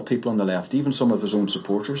shocked a lot of people on the left, even some of his own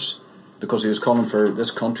supporters, because he was calling for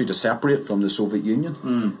this country to separate from the Soviet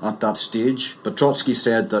Union at that stage. But Trotsky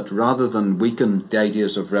said that rather than weaken the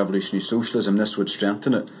ideas of revolutionary socialism, this would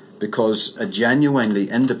strengthen it, because a genuinely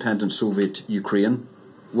independent Soviet Ukraine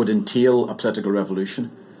would entail a political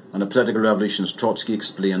revolution. And a political revolution, as Trotsky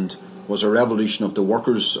explained, was a revolution of the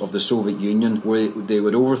workers of the Soviet Union, where they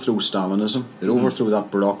would overthrow Stalinism, they'd overthrow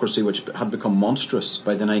that bureaucracy which had become monstrous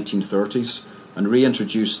by the 1930s, and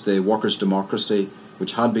reintroduce the workers' democracy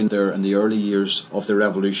which had been there in the early years of the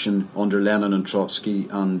revolution under Lenin and Trotsky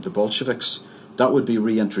and the Bolsheviks. That would be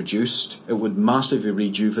reintroduced. It would massively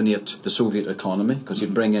rejuvenate the Soviet economy, because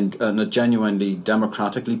you'd bring in a genuinely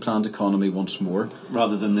democratically planned economy once more.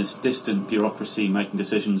 Rather than this distant bureaucracy making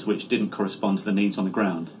decisions which didn't correspond to the needs on the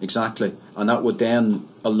ground. Exactly. And that would then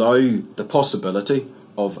allow the possibility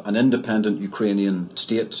of an independent Ukrainian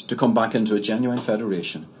state to come back into a genuine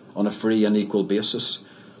federation on a free and equal basis.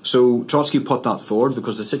 So Trotsky put that forward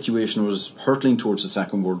because the situation was hurtling towards the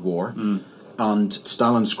Second World War, and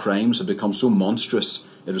Stalin's crimes had become so monstrous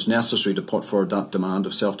it was necessary to put forward that demand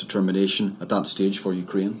of self-determination at that stage for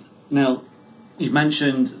Ukraine. Now, you've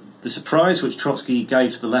mentioned the surprise which Trotsky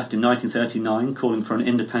gave to the left in 1939, calling for an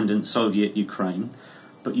independent Soviet Ukraine.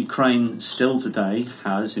 But Ukraine still today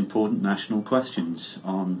has important national questions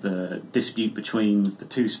on the dispute between the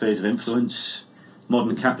two spheres of influence,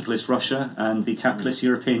 modern capitalist Russia and the capitalist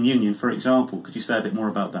European Union, for example. Could you say a bit more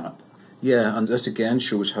about that? Yeah, and this again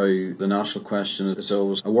shows how the national question is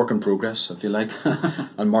always a work in progress, if you like.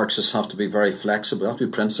 And Marxists have to be very flexible, have to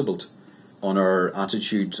be principled on our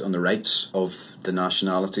attitude on the rights of the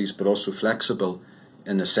nationalities, but also flexible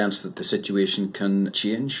in the sense that the situation can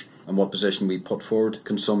change, and what position we put forward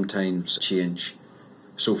can sometimes change.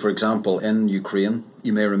 So, for example, in Ukraine,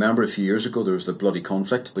 you may remember a few years ago there was the bloody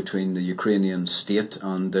conflict between the Ukrainian state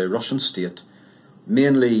and the Russian state,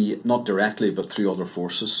 mainly, not directly, but through other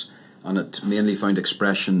forces, and it mainly found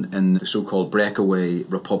expression in the so-called breakaway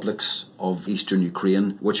republics of eastern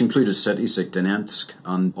Ukraine, which included cities like Donetsk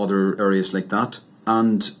and other areas like that.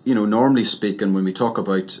 And, normally speaking, when we talk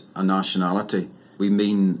about a nationality, we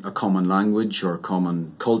mean a common language or a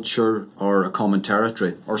common culture or a common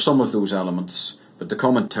territory, or some of those elements. But the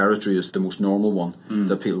common territory is the most normal one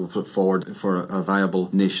that people put forward for a viable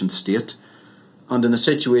nation state. And in the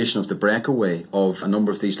situation of the breakaway of a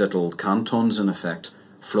number of these little cantons, in effect,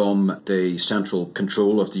 from the central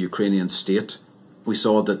control of the Ukrainian state, we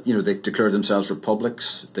saw that, they declared themselves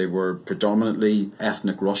republics. They were predominantly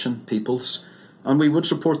ethnic Russian peoples. And we would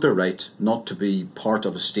support their right not to be part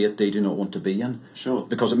of a state they do not want to be in. Sure.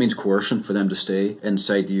 Because it means coercion for them to stay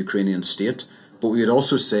inside the Ukrainian state. But we would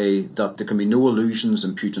also say that there can be no illusions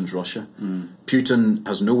in Putin's Russia. Putin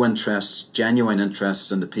has no interests, genuine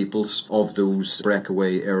interests in the peoples of those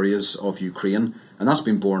breakaway areas of Ukraine. And that's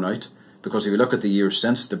been borne out, because if you look at the years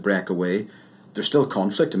since the breakaway, there's still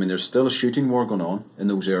conflict. There's still a shooting war going on in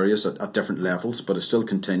those areas at different levels, but it still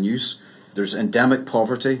continues. There's endemic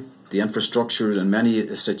poverty. The infrastructure in many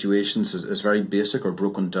situations is very basic or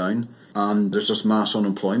broken down, and there's just mass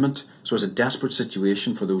unemployment. So it's a desperate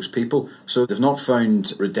situation for those people. So they've not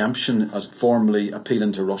found redemption as formally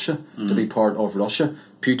appealing to Russia, to be part of Russia.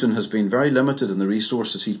 Putin has been very limited in the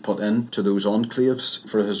resources he's put into those enclaves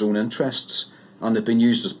for his own interests, and they've been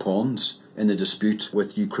used as pawns in the dispute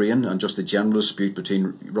with Ukraine and just the general dispute between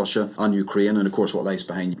Russia and Ukraine, and of course what lies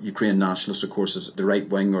behind Ukraine nationalists, of course, is the right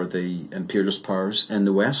wing or the imperialist powers in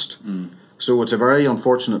the West. So it's a very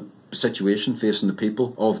unfortunate situation facing the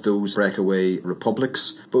people of those breakaway republics,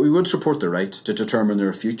 but we would support the right to determine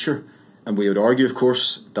their future. And we would argue, of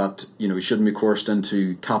course, that we shouldn't be coerced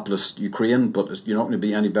into capitalist Ukraine, but you're not going to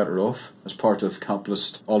be any better off as part of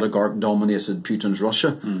capitalist oligarch-dominated Putin's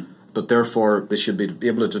Russia. But therefore, they should be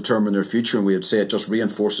able to determine their future, and we would say it just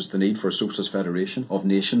reinforces the need for a socialist federation of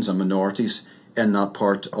nations and minorities in that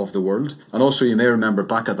part of the world. And also, you may remember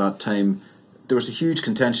back at that time, there was a huge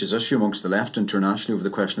contentious issue amongst the left internationally over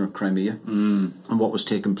the question of Crimea and what was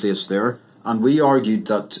taking place there. And we argued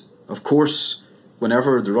that, of course,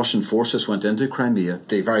 whenever the Russian forces went into Crimea,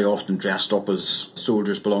 they very often dressed up as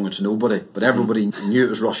soldiers belonging to nobody, but everybody knew it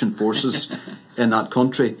was Russian forces in that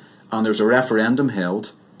country. And there was a referendum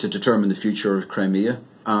held to determine the future of Crimea,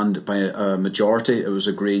 and by a majority it was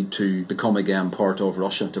agreed to become again part of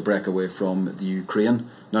Russia, to break away from the Ukraine.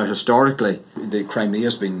 Now historically, the Crimea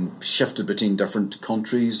has been shifted between different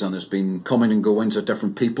countries and there's been coming and goings of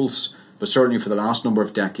different peoples, but certainly for the last number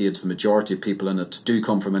of decades the majority of people in it do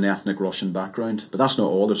come from an ethnic Russian background. But that's not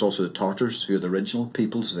all. There's also the Tatars, who are the original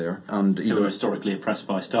peoples there, and who were historically oppressed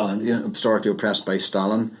by Stalin. Yeah, historically oppressed by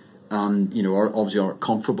Stalin, and obviously are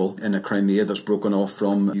comfortable in a Crimea that's broken off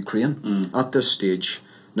from Ukraine at this stage.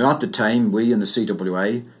 Now, at the time, we in the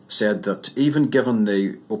CWI said that even given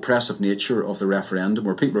the oppressive nature of the referendum,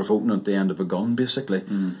 where people are voting at the end of a gun, basically,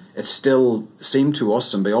 it still seemed to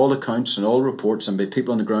us, and by all accounts and all reports and by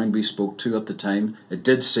people on the ground we spoke to at the time, it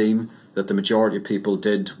did seem that the majority of people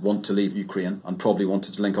did want to leave Ukraine and probably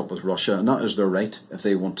wanted to link up with Russia, and that is their right if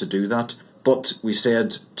they want to do that. But we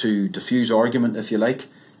said, to diffuse argument, if you like,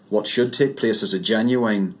 what should take place is a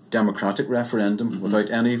genuine democratic referendum without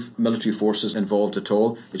any military forces involved at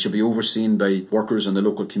all. It should be overseen by workers in the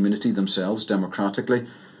local community themselves democratically.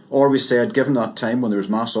 Or we said, given that time when there was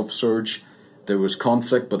mass upsurge, there was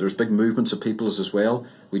conflict, but there was big movements of peoples as well,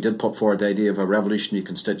 we did put forward the idea of a revolutionary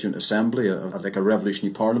constituent assembly, like a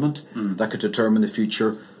revolutionary parliament, that could determine the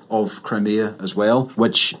future of Crimea as well,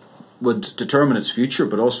 which would determine its future,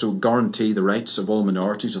 but also guarantee the rights of all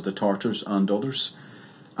minorities, of the Tatars and others.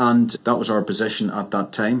 And that was our position at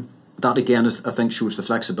that time. That again, I think, shows the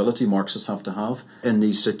flexibility Marxists have to have in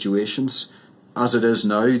these situations. As it is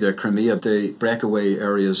now, the Crimea, the breakaway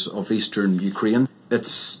areas of eastern Ukraine,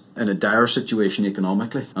 it's in a dire situation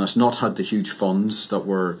economically, and it's not had the huge funds that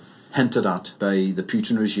were hinted at by the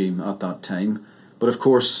Putin regime at that time. But of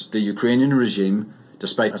course, the Ukrainian regime,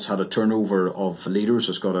 despite it's had a turnover of leaders,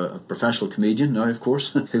 has got a professional comedian now, of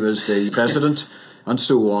course, who is the president, and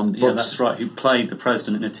so on. Yeah, that's right, who played the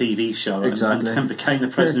president in a TV show exactly. and became the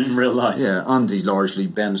president in real life. Yeah, and he largely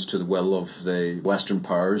bends to the will of the Western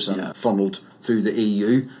powers and funneled through the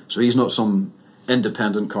EU. So he's not some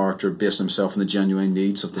independent character based himself on the genuine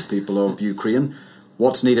needs of the people of Ukraine.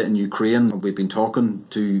 What's needed in Ukraine, we've been talking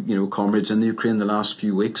to comrades in the Ukraine the last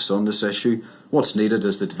few weeks on this issue. What's needed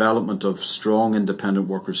is the development of strong independent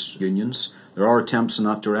workers' unions. There are attempts in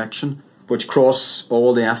that direction, which cross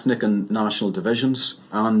all the ethnic and national divisions,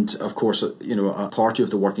 and of course a party of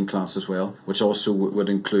the working class as well, which also would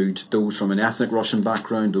include those from an ethnic Russian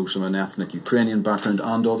background, those from an ethnic Ukrainian background,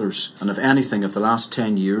 and others. And if anything, if the last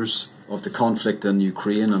 10 years of the conflict in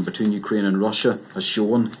Ukraine and between Ukraine and Russia has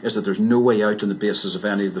shown, is that there's no way out on the basis of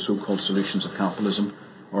any of the so-called solutions of capitalism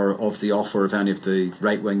or of the offer of any of the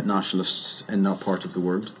right-wing nationalists in that part of the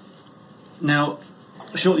world. Now,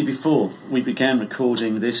 shortly before we began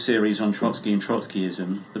recording this series on Trotsky and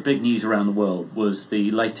Trotskyism, the big news around the world was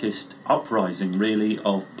the latest uprising, really,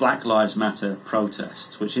 of Black Lives Matter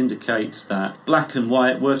protests, which indicate that black and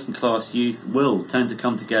white working class youth will tend to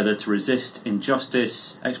come together to resist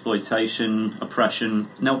injustice, exploitation, oppression.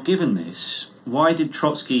 Now, given this, why did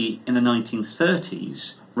Trotsky in the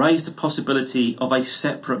 1930s raise the possibility of a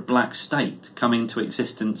separate black state coming to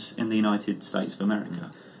existence in the United States of America?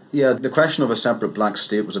 Yeah, the question of a separate black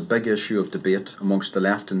state was a big issue of debate amongst the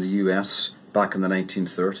left in the US back in the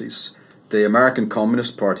 1930s. The American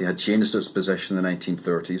Communist Party had changed its position in the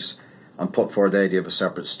 1930s and put forward the idea of a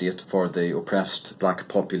separate state for the oppressed black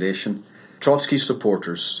population. Trotsky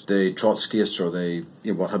supporters, the Trotskyists,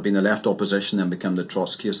 or what had been the left opposition, then became the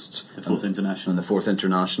Trotskyists. The Fourth International. And the Fourth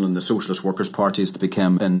International and the Socialist Workers' Parties that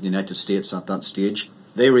became in the United States at that stage.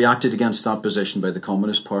 They reacted against that position by the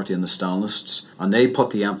Communist Party and the Stalinists, and they put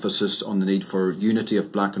the emphasis on the need for unity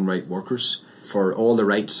of black and white workers, for all the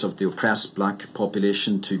rights of the oppressed black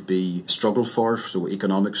population to be struggled for, so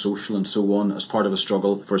economic, social and so on, as part of a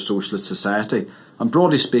struggle for a socialist society. And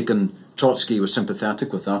broadly speaking, Trotsky was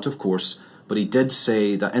sympathetic with that, of course, but he did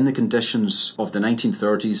say that in the conditions of the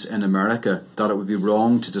 1930s in America, that it would be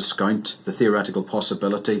wrong to discount the theoretical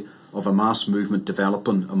possibility of a mass movement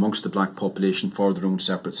developing amongst the black population for their own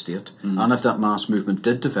separate state. And if that mass movement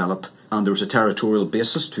did develop and there was a territorial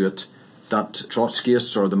basis to it, that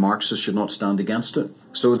Trotskyists or the Marxists should not stand against it.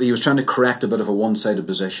 So he was trying to correct a bit of a one-sided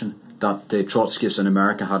position that the Trotskyists in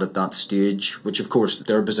America had at that stage, which of course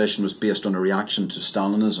their position was based on a reaction to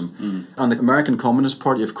Stalinism. And the American Communist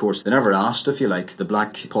Party, of course, they never asked, if you like, the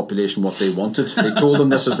black population what they wanted. They told them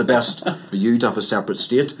this is the best for you to have a separate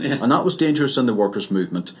state. And that was dangerous in the workers'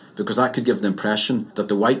 movement, because that could give the impression that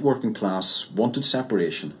the white working class wanted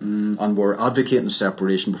separation and were advocating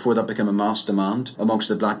separation before that became a mass demand amongst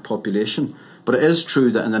the black population. But it is true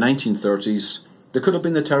that in the 1930s, there could have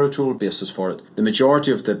been the territorial basis for it. The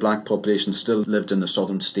majority of the black population still lived in the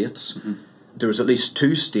southern states. There was at least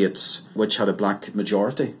 2 states which had a black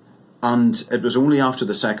majority. And it was only after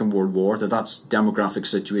the Second World War that demographic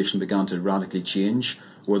situation began to radically change,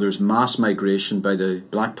 where there's mass migration by the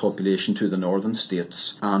black population to the northern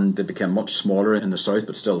states, and they became much smaller in the south,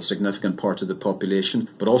 but still a significant part of the population.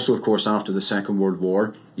 But also, of course, after the Second World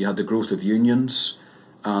War, you had the growth of unions,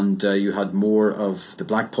 and you had more of the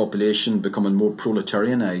black population becoming more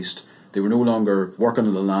proletarianised. They were no longer working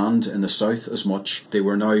on the land in the south as much. They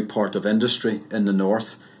were now part of industry in the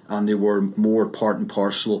north, and they were more part and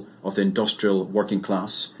parcel of the industrial working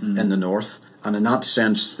class in the north. And in that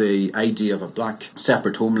sense, the idea of a black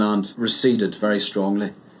separate homeland receded very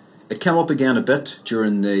strongly. It came up again a bit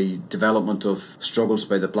during the development of struggles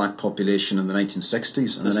by the black population in the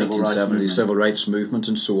 1960s and the 1970s, civil rights movement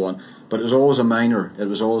and so on. But it was always it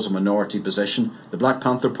was always a minority position. The Black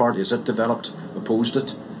Panther Party, as it developed, opposed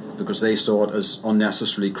it because they saw it as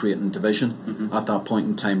unnecessarily creating division at that point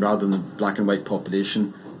in time, rather than the black and white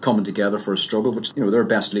population coming together for a struggle, which their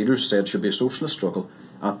best leaders said should be a socialist struggle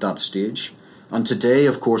at that stage. And today,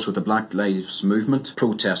 of course, with the Black Lives Movement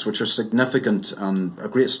protests, which are significant and a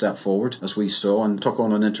great step forward, as we saw, and took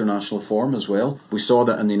on an international forum as well, we saw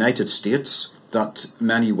that in the United States, that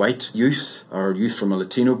many white youth, or youth from a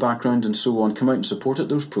Latino background and so on, came out and supported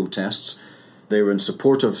those protests. They were in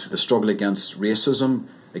support of the struggle against racism,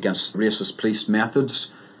 against racist police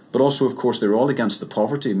methods, but also, of course, they were all against the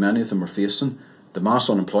poverty many of them are facing, the mass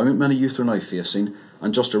unemployment many youth are now facing,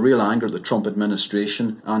 and just a real anger at the Trump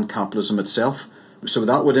administration and capitalism itself. So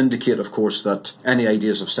that would indicate, of course, that any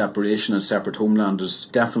ideas of separation and separate homeland is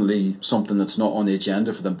definitely something that's not on the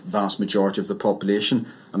agenda for the vast majority of the population,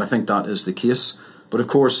 and I think that is the case. But of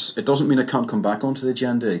course, it doesn't mean it can't come back onto the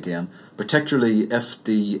agenda again, particularly if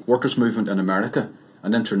the workers' movement in America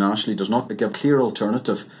and internationally does not give a clear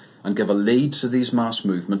alternative and give a lead to these mass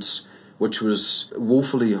movements, which was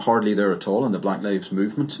woefully hardly there at all in the Black Lives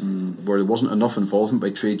Movement, where there wasn't enough involvement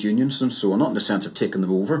by trade unions and so on, not in the sense of taking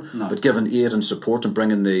them over, but giving aid and support and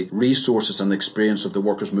bringing the resources and the experience of the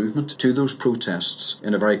workers' movement to those protests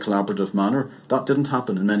in a very collaborative manner. That didn't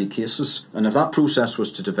happen in many cases. And if that process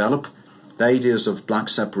was to develop, the ideas of black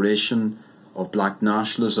separation, of black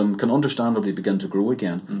nationalism can understandably begin to grow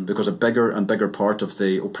again, because a bigger and bigger part of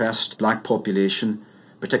the oppressed black population,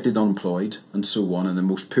 particularly the unemployed and so on in the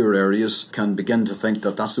most poor areas, can begin to think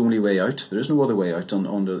that that's the only way out. There is no other way out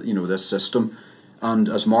under this system. And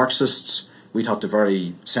as Marxists, we'd have to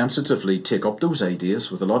very sensitively take up those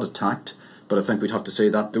ideas with a lot of tact, but I think we'd have to say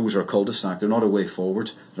that those are cul-de-sac. They're not a way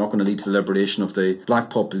forward. They're not going to lead to the liberation of the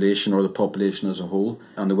black population or the population as a whole.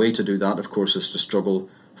 And the way to do that, of course, is to struggle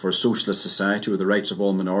for a socialist society where the rights of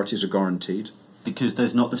all minorities are guaranteed. Because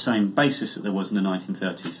there's not the same basis that there was in the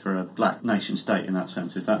 1930s for a black nation state in that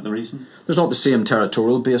sense. Is that the reason? There's not the same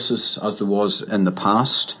territorial basis as there was in the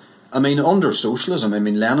past. I mean, under socialism,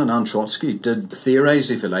 Lenin and Trotsky did theorise,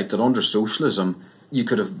 if you like, that under socialism you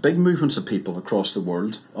could have big movements of people across the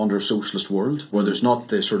world under a socialist world, where there's not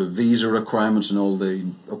the sort of visa requirements and all the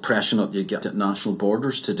oppression that you get at national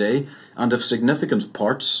borders today. And if significant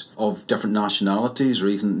parts of different nationalities, or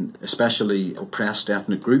even especially oppressed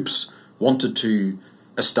ethnic groups, wanted to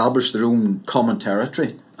establish their own common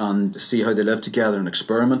territory and see how they live together and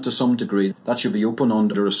experiment to some degree, that should be open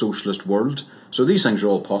under a socialist world. So these things are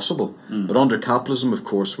all possible. But under capitalism, of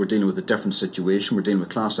course, we're dealing with a different situation. We're dealing with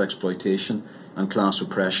class exploitation and class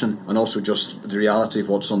oppression, and also just the reality of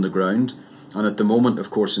what's on the ground. And at the moment, of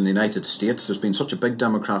course, in the United States, there's been such a big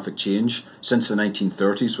demographic change since the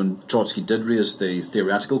 1930s, when Trotsky did raise the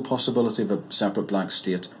theoretical possibility of a separate black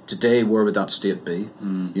state. Today, where would that state be?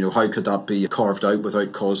 How could that be carved out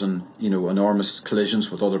without causing, enormous collisions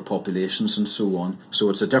with other populations and so on? So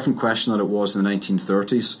it's a different question than it was in the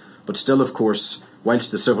 1930s. But still, of course,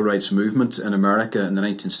 Whilst the civil rights movement in America in the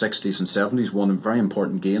 1960s and 70s won very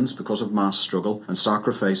important gains because of mass struggle and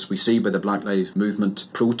sacrifice, we see by the Black Lives Movement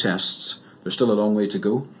protests there's still a long way to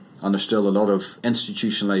go, and there's still a lot of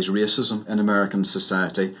institutionalised racism in American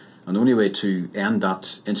society. And the only way to end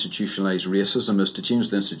that institutionalised racism is to change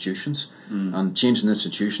the institutions. And changing the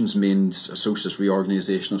institutions means a socialist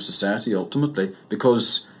reorganisation of society ultimately,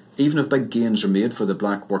 because even if big gains are made for the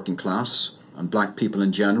black working class and black people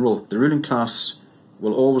in general, the ruling class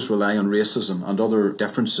will always rely on racism and other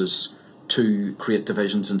differences to create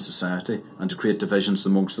divisions in society and to create divisions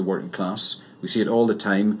amongst the working class. We see it all the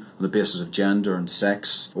time on the basis of gender and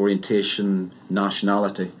sex, orientation,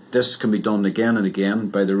 nationality. This can be done again and again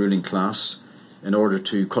by the ruling class in order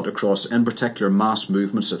to cut across, in particular, mass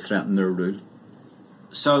movements that threaten their rule.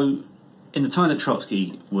 So, in the time that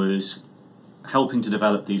Trotsky was helping to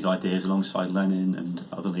develop these ideas alongside Lenin and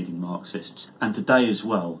other leading Marxists, and today as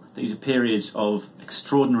well, these are periods of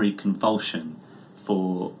extraordinary convulsion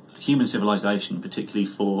for human civilization, particularly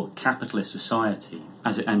for capitalist society,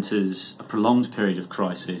 as it enters a prolonged period of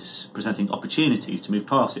crisis, presenting opportunities to move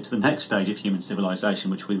past it to the next stage of human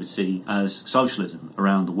civilization, which we would see as socialism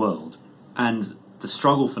around the world. And the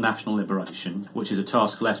struggle for national liberation, which is a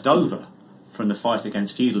task left over from the fight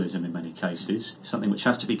against feudalism in many cases, is something which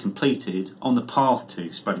has to be completed on the path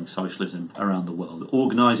to spreading socialism around the world,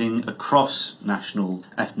 organising across national,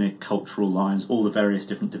 ethnic, cultural lines, all the various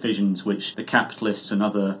different divisions which the capitalists and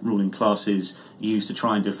other ruling classes use to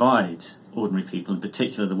try and divide ordinary people, in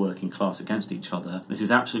particular the working class, against each other. This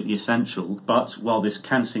is absolutely essential, but while this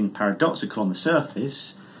can seem paradoxical on the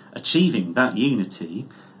surface, achieving that unity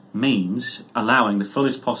means allowing the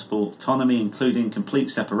fullest possible autonomy, including complete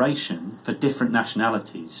separation for different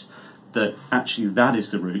nationalities. That actually that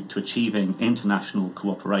is the route to achieving international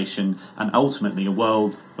cooperation and ultimately a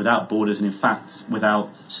world without borders and in fact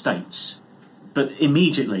without states. But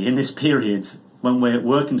immediately in this period, when we're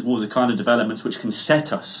working towards the kind of developments which can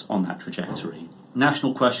set us on that trajectory,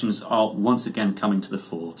 national questions are once again coming to the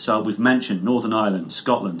fore. So we've mentioned Northern Ireland,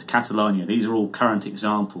 Scotland, Catalonia. These are all current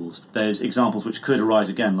examples. There's examples which could arise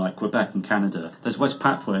again, like Quebec and Canada. There's West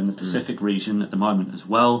Papua in the Pacific region at the moment as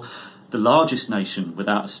well. The largest nation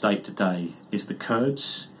without a state today is the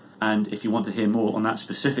Kurds. And if you want to hear more on that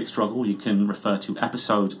specific struggle, you can refer to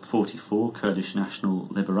episode 44, Kurdish National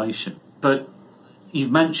Liberation. But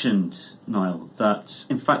you've mentioned, Niall, that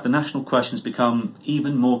in fact the national question has become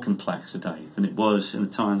even more complex today than it was in the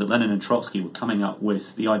time that Lenin and Trotsky were coming up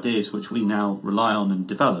with the ideas which we now rely on and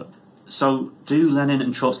develop. So do Lenin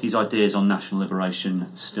and Trotsky's ideas on national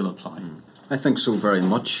liberation still apply? I think so very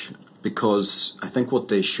much, because I think what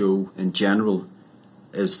they show in general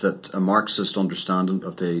is that a Marxist understanding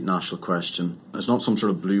of the national question is not some sort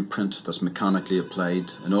of blueprint that's mechanically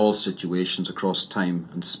applied in all situations across time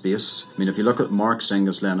and space. I mean, if you look at Marx,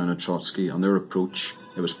 Engels, Lenin and Trotsky and their approach,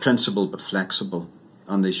 it was principled but flexible,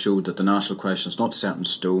 and they showed that the national question is not set in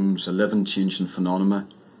stone, it's a living, changing phenomena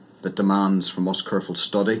that demands from us careful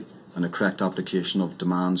study and a correct application of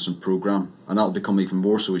demands and programme. And that'll become even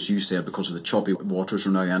more so, as you said, because of the choppy waters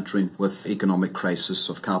we're now entering with economic crisis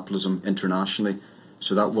of capitalism internationally.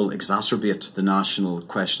 So that will exacerbate the national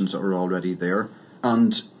questions that are already there.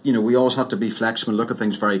 And, you know, we always have to be flexible and look at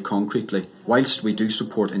things very concretely. Whilst we do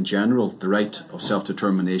support in general the right of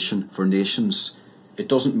self-determination for nations, it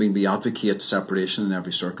doesn't mean we advocate separation in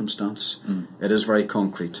every circumstance. It is very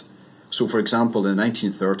concrete. So, for example, in the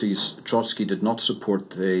 1930s, Trotsky did not support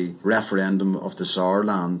the referendum of the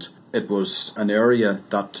Saarland. It was an area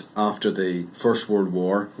that, after the First World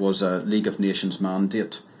War, was a League of Nations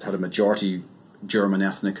mandate. It had a majority German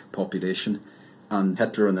ethnic population, and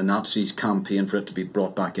Hitler and the Nazis campaigned for it to be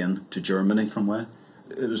brought back in to Germany. From where?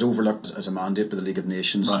 It was overlooked as a mandate by the League of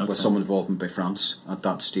Nations, with some involvement by France at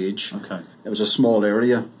that stage. It was a small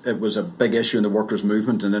area. It was a big issue in the workers'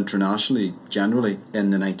 movement and internationally, generally, in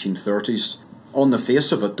the 1930s. On the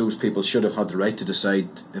face of it, those people should have had the right to decide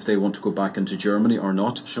if they want to go back into Germany or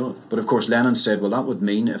not. Sure. But of course Lenin said, well, that would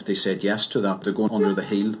mean if they said yes to that, they're going under the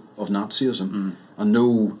heel of Nazism. And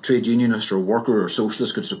no trade unionist or worker or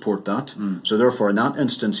socialist could support that. So therefore, in that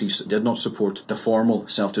instance, he did not support the formal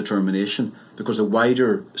self-determination, because the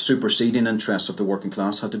wider superseding interests of the working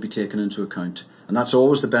class had to be taken into account. And that's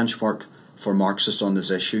always the benchmark for Marxists on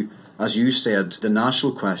this issue. As you said, the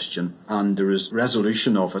national question and the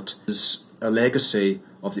resolution of it is a legacy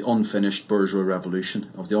of the unfinished bourgeois revolution,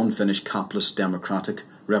 of the unfinished capitalist democratic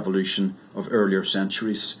revolution of earlier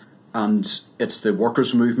centuries. And it's the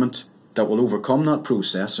workers' movement that will overcome that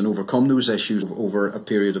process and overcome those issues over a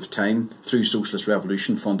period of time through socialist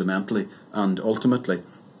revolution fundamentally and ultimately.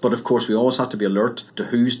 But of course we always have to be alert to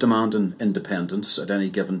who's demanding independence at any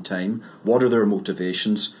given time, what are their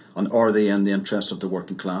motivations, and are they in the interests of the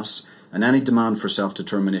working class. And any demand for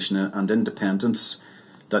self-determination and independence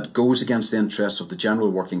that goes against the interests of the general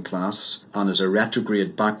working class and is a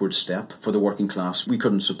retrograde backward step for the working class, we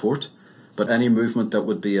couldn't support. But any movement that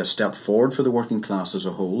would be a step forward for the working class as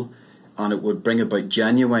a whole, and it would bring about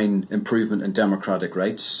genuine improvement in democratic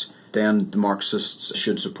rights, then the Marxists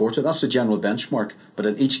should support it. That's the general benchmark, but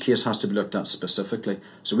in each case has to be looked at specifically.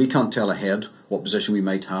 So we can't tell ahead what position we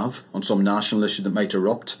might have on some national issue that might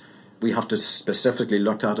erupt. We have to specifically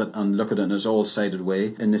look at it and look at it in a all-sided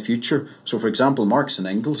way in the future. So, for example, Marx and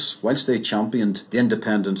Engels, whilst they championed the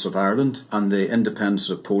independence of Ireland and the independence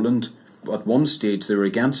of Poland, at one stage they were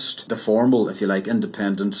against the formal, if you like,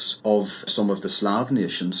 independence of some of the Slav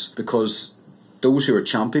nations, because those who were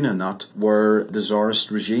championing that were the Tsarist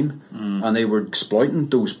regime, and they were exploiting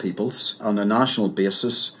those peoples on a national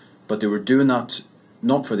basis, but they were doing that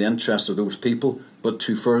not for the interests of those people, but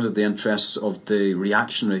to further the interests of the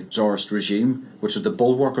reactionary Tsarist regime, which is the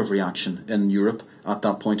bulwark of reaction in Europe at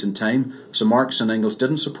that point in time. So Marx and Engels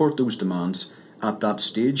didn't support those demands at that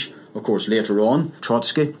stage. Of course, later on,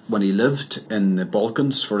 Trotsky, when he lived in the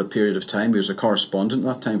Balkans for a period of time, he was a correspondent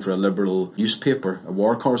at that time for a liberal newspaper, a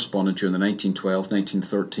war correspondent during the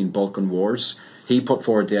 1912-1913 Balkan Wars. He put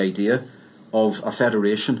forward the idea of a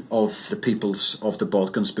federation of the peoples of the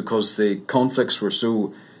Balkans because the conflicts were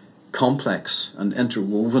so complex and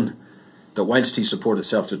interwoven that whilst he supported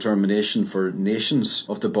self-determination for nations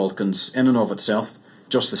of the Balkans, in and of itself,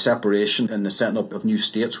 just the separation and the setting up of new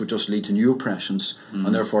states would just lead to new oppressions,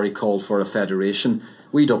 and therefore he called for a federation.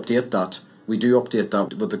 We'd update that. We do update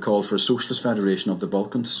that with the call for a socialist federation of the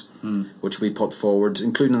Balkans, which we put forward,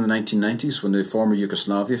 including in the 1990s when the former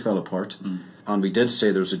Yugoslavia fell apart. And we did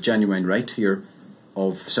say there's a genuine right here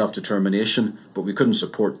of self-determination, but we couldn't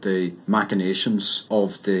support the machinations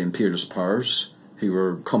of the imperialist powers who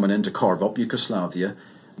were coming in to carve up Yugoslavia.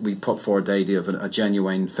 We put forward the idea of a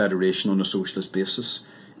genuine federation on a socialist basis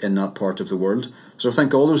in that part of the world. So I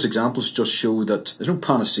think all those examples just show that there's no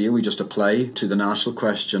panacea we just apply to the national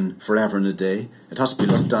question forever and a day. It has to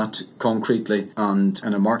be looked at concretely and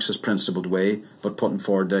in a Marxist principled way, but putting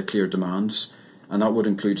forward clear demands. And that would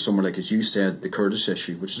include somewhere like, as you said, the Kurdish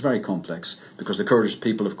issue, which is very complex, because the Kurdish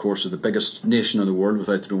people, of course, are the biggest nation in the world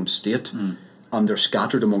without their own state, and they're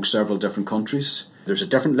scattered amongst several different countries. There's a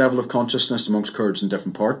different level of consciousness amongst Kurds in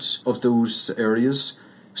different parts of those areas.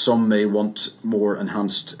 Some may want more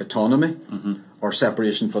enhanced autonomy or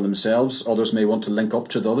separation for themselves. Others may want to link up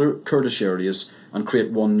to the other Kurdish areas and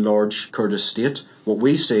create one large Kurdish state. What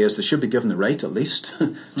we say is they should be given the right, at least,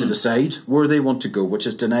 to decide where they want to go, which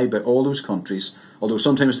is denied by all those countries. Although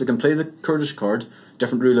sometimes they can play the Kurdish card,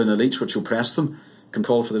 different ruling elites which oppress them can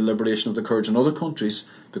call for the liberation of the Kurds in other countries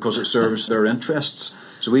because it serves their interests.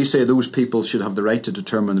 So we say those people should have the right to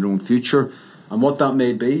determine their own future. And what that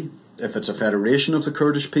may be, if it's a federation of the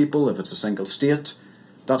Kurdish people, if it's a single state,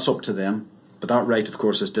 that's up to them. But that right, of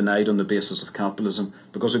course, is denied on the basis of capitalism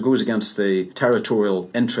because it goes against the territorial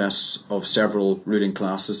interests of several ruling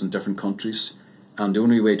classes in different countries. And the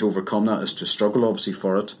only way to overcome that is to struggle, obviously,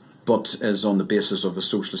 for it, but is on the basis of a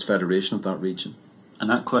socialist federation of that region. And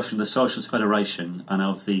that question of the Socialist Federation and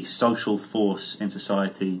of the social force in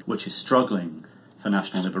society which is struggling for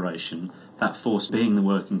national liberation, that force being the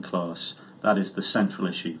working class, that is the central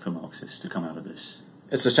issue for Marxists to come out of this.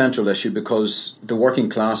 It's a central issue because the working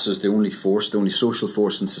class is the only force, the only social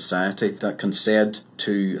force in society that can said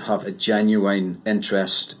to have a genuine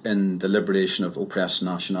interest in the liberation of oppressed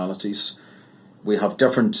nationalities. We have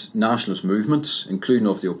different nationalist movements, including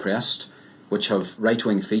of the oppressed, which have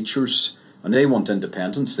right-wing features, and they want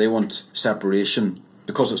independence, they want separation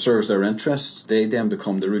because it serves their interests. They then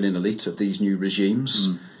become the ruling elite of these new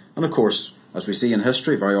regimes. And of course, as we see in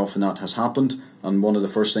history, very often that has happened, and one of the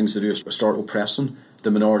first things they do is start oppressing the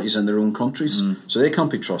minorities in their own countries. So they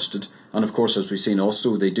can't be trusted. And of course, as we've seen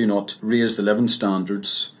also, they do not raise the living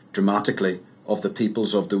standards dramatically of the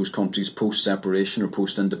peoples of those countries post-separation or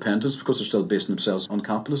post-independence because they're still basing themselves on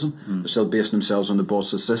capitalism. They're still basing themselves on the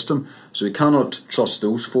boss's system. So we cannot trust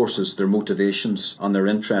those forces, their motivations and their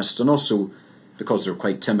interests, and also because they're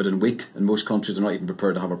quite timid and weak. In most countries, they're not even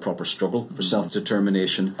prepared to have a proper struggle for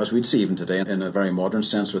self-determination, as we'd see even today in a very modern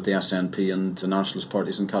sense with the SNP and the nationalist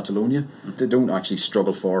parties in Catalonia. They don't actually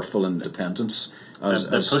struggle for full independence.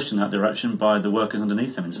 They're pushed in that direction by the workers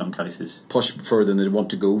underneath them in some cases. Pushed further than they want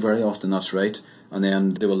to go very often, that's right. and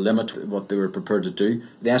then they will limit what they were prepared to do.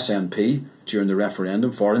 The SNP, during the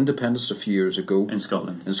referendum for independence a few years ago in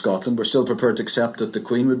Scotland, were still prepared to accept that the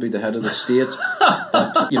Queen would be the head of the state,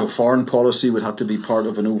 that foreign policy would have to be part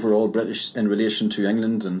of an overall British in relation to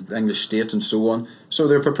England and the English state and so on. So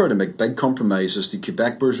they're prepared to make big compromises. The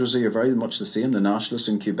Quebec bourgeoisie are very much the same, the nationalists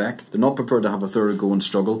in Quebec. They're not prepared to have a thoroughgoing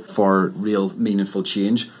struggle for real meaningful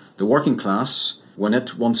change. The working class, when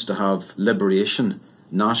it wants to have liberation,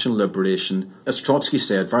 national liberation, as Trotsky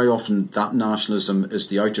said, very often that nationalism is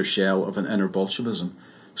the outer shell of an inner Bolshevism.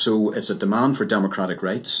 So it's a demand for democratic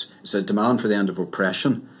rights, it's a demand for the end of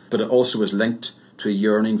oppression, but it also is linked to a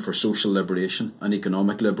yearning for social liberation and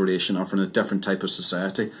economic liberation, offering a different type of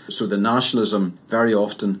society. So the nationalism, very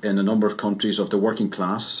often in a number of countries of the working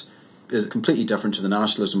class, is completely different to the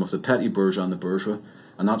nationalism of the petty bourgeois and the bourgeois.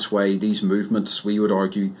 And that's why these movements, we would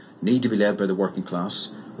argue, need to be led by the working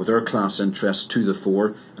class, with their class interests to the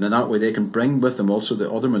fore, and in that way they can bring with them also the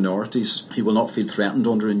other minorities who will not feel threatened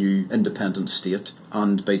under a new independent state,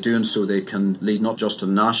 and by doing so they can lead not just to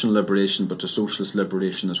national liberation but to socialist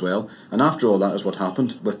liberation as well. And after all, that is what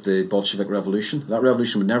happened with the Bolshevik Revolution. That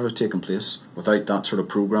revolution would never have taken place without that sort of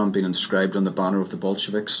programme being inscribed on the banner of the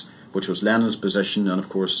Bolsheviks, which was Lenin's position, and of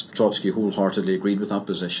course Trotsky wholeheartedly agreed with that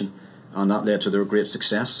position, and that led to their great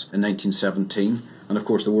success in 1917. And of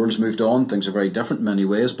course the world's moved on, things are very different in many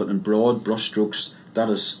ways, but in broad brushstrokes that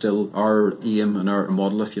is still our aim and our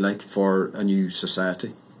model, if you like, for a new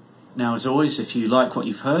society. Now, as always, if you like what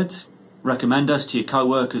you've heard, recommend us to your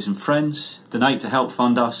co-workers and friends, donate to help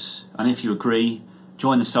fund us, and if you agree,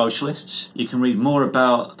 join the Socialists. You can read more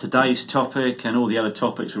about today's topic and all the other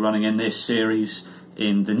topics we're running in this series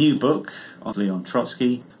in the new book of Leon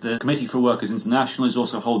Trotsky. The Committee for Workers International is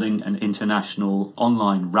also holding an international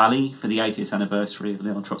online rally for the 80th anniversary of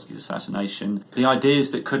Leon Trotsky's assassination, The Ideas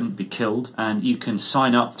That Couldn't Be Killed, and you can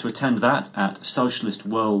sign up to attend that at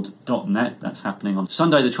socialistworld.net. That's happening on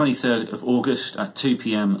Sunday the 23rd of August at 2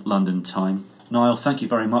 p.m. London time. Niall, thank you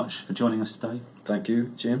very much for joining us today. Thank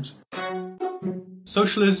you, James.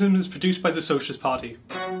 Socialism is produced by the Socialist Party,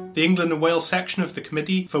 the England and Wales section of the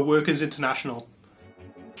Committee for Workers International.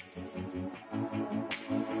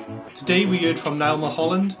 Today we heard from Niall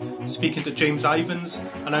Mulholland, speaking to James Ivans,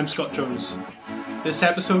 and I'm Scott Jones. This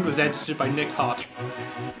episode was edited by Nick Hart.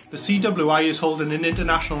 The CWI is holding an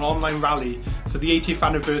international online rally for the 80th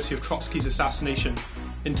anniversary of Trotsky's assassination,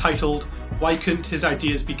 entitled Why Couldn't His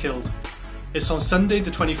Ideas Be Killed? It's on Sunday the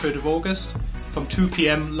 23rd of August from 2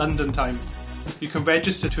 p.m. London time. You can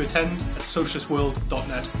register to attend at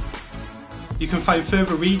socialistworld.net. You can find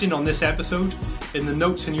further reading on this episode in the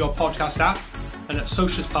notes in your podcast app and at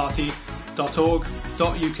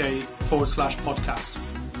socialistparty.org.uk/podcast.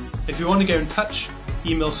 If you want to get in touch,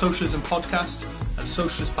 email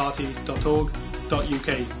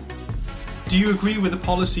socialismpodcast@socialistparty.org.uk. Do you agree with the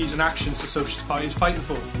policies and actions the Socialist Party is fighting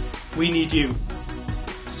for? We need you.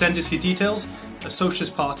 Send us your details at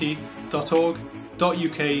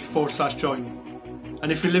socialistparty.org.uk/join.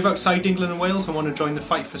 And if you live outside England and Wales and want to join the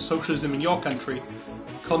fight for socialism in your country,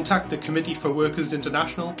 contact the Committee for Workers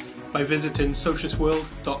International by visiting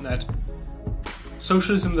socialistworld.net.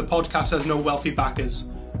 Socialism, the podcast, has no wealthy backers.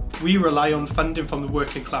 We rely on funding from the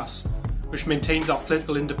working class, which maintains our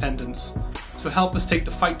political independence. So help us take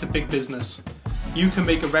the fight to big business. You can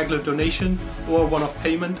make a regular donation or a one-off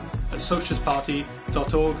payment at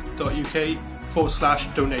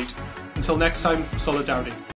socialistparty.org.uk/donate. Until next time, solidarity.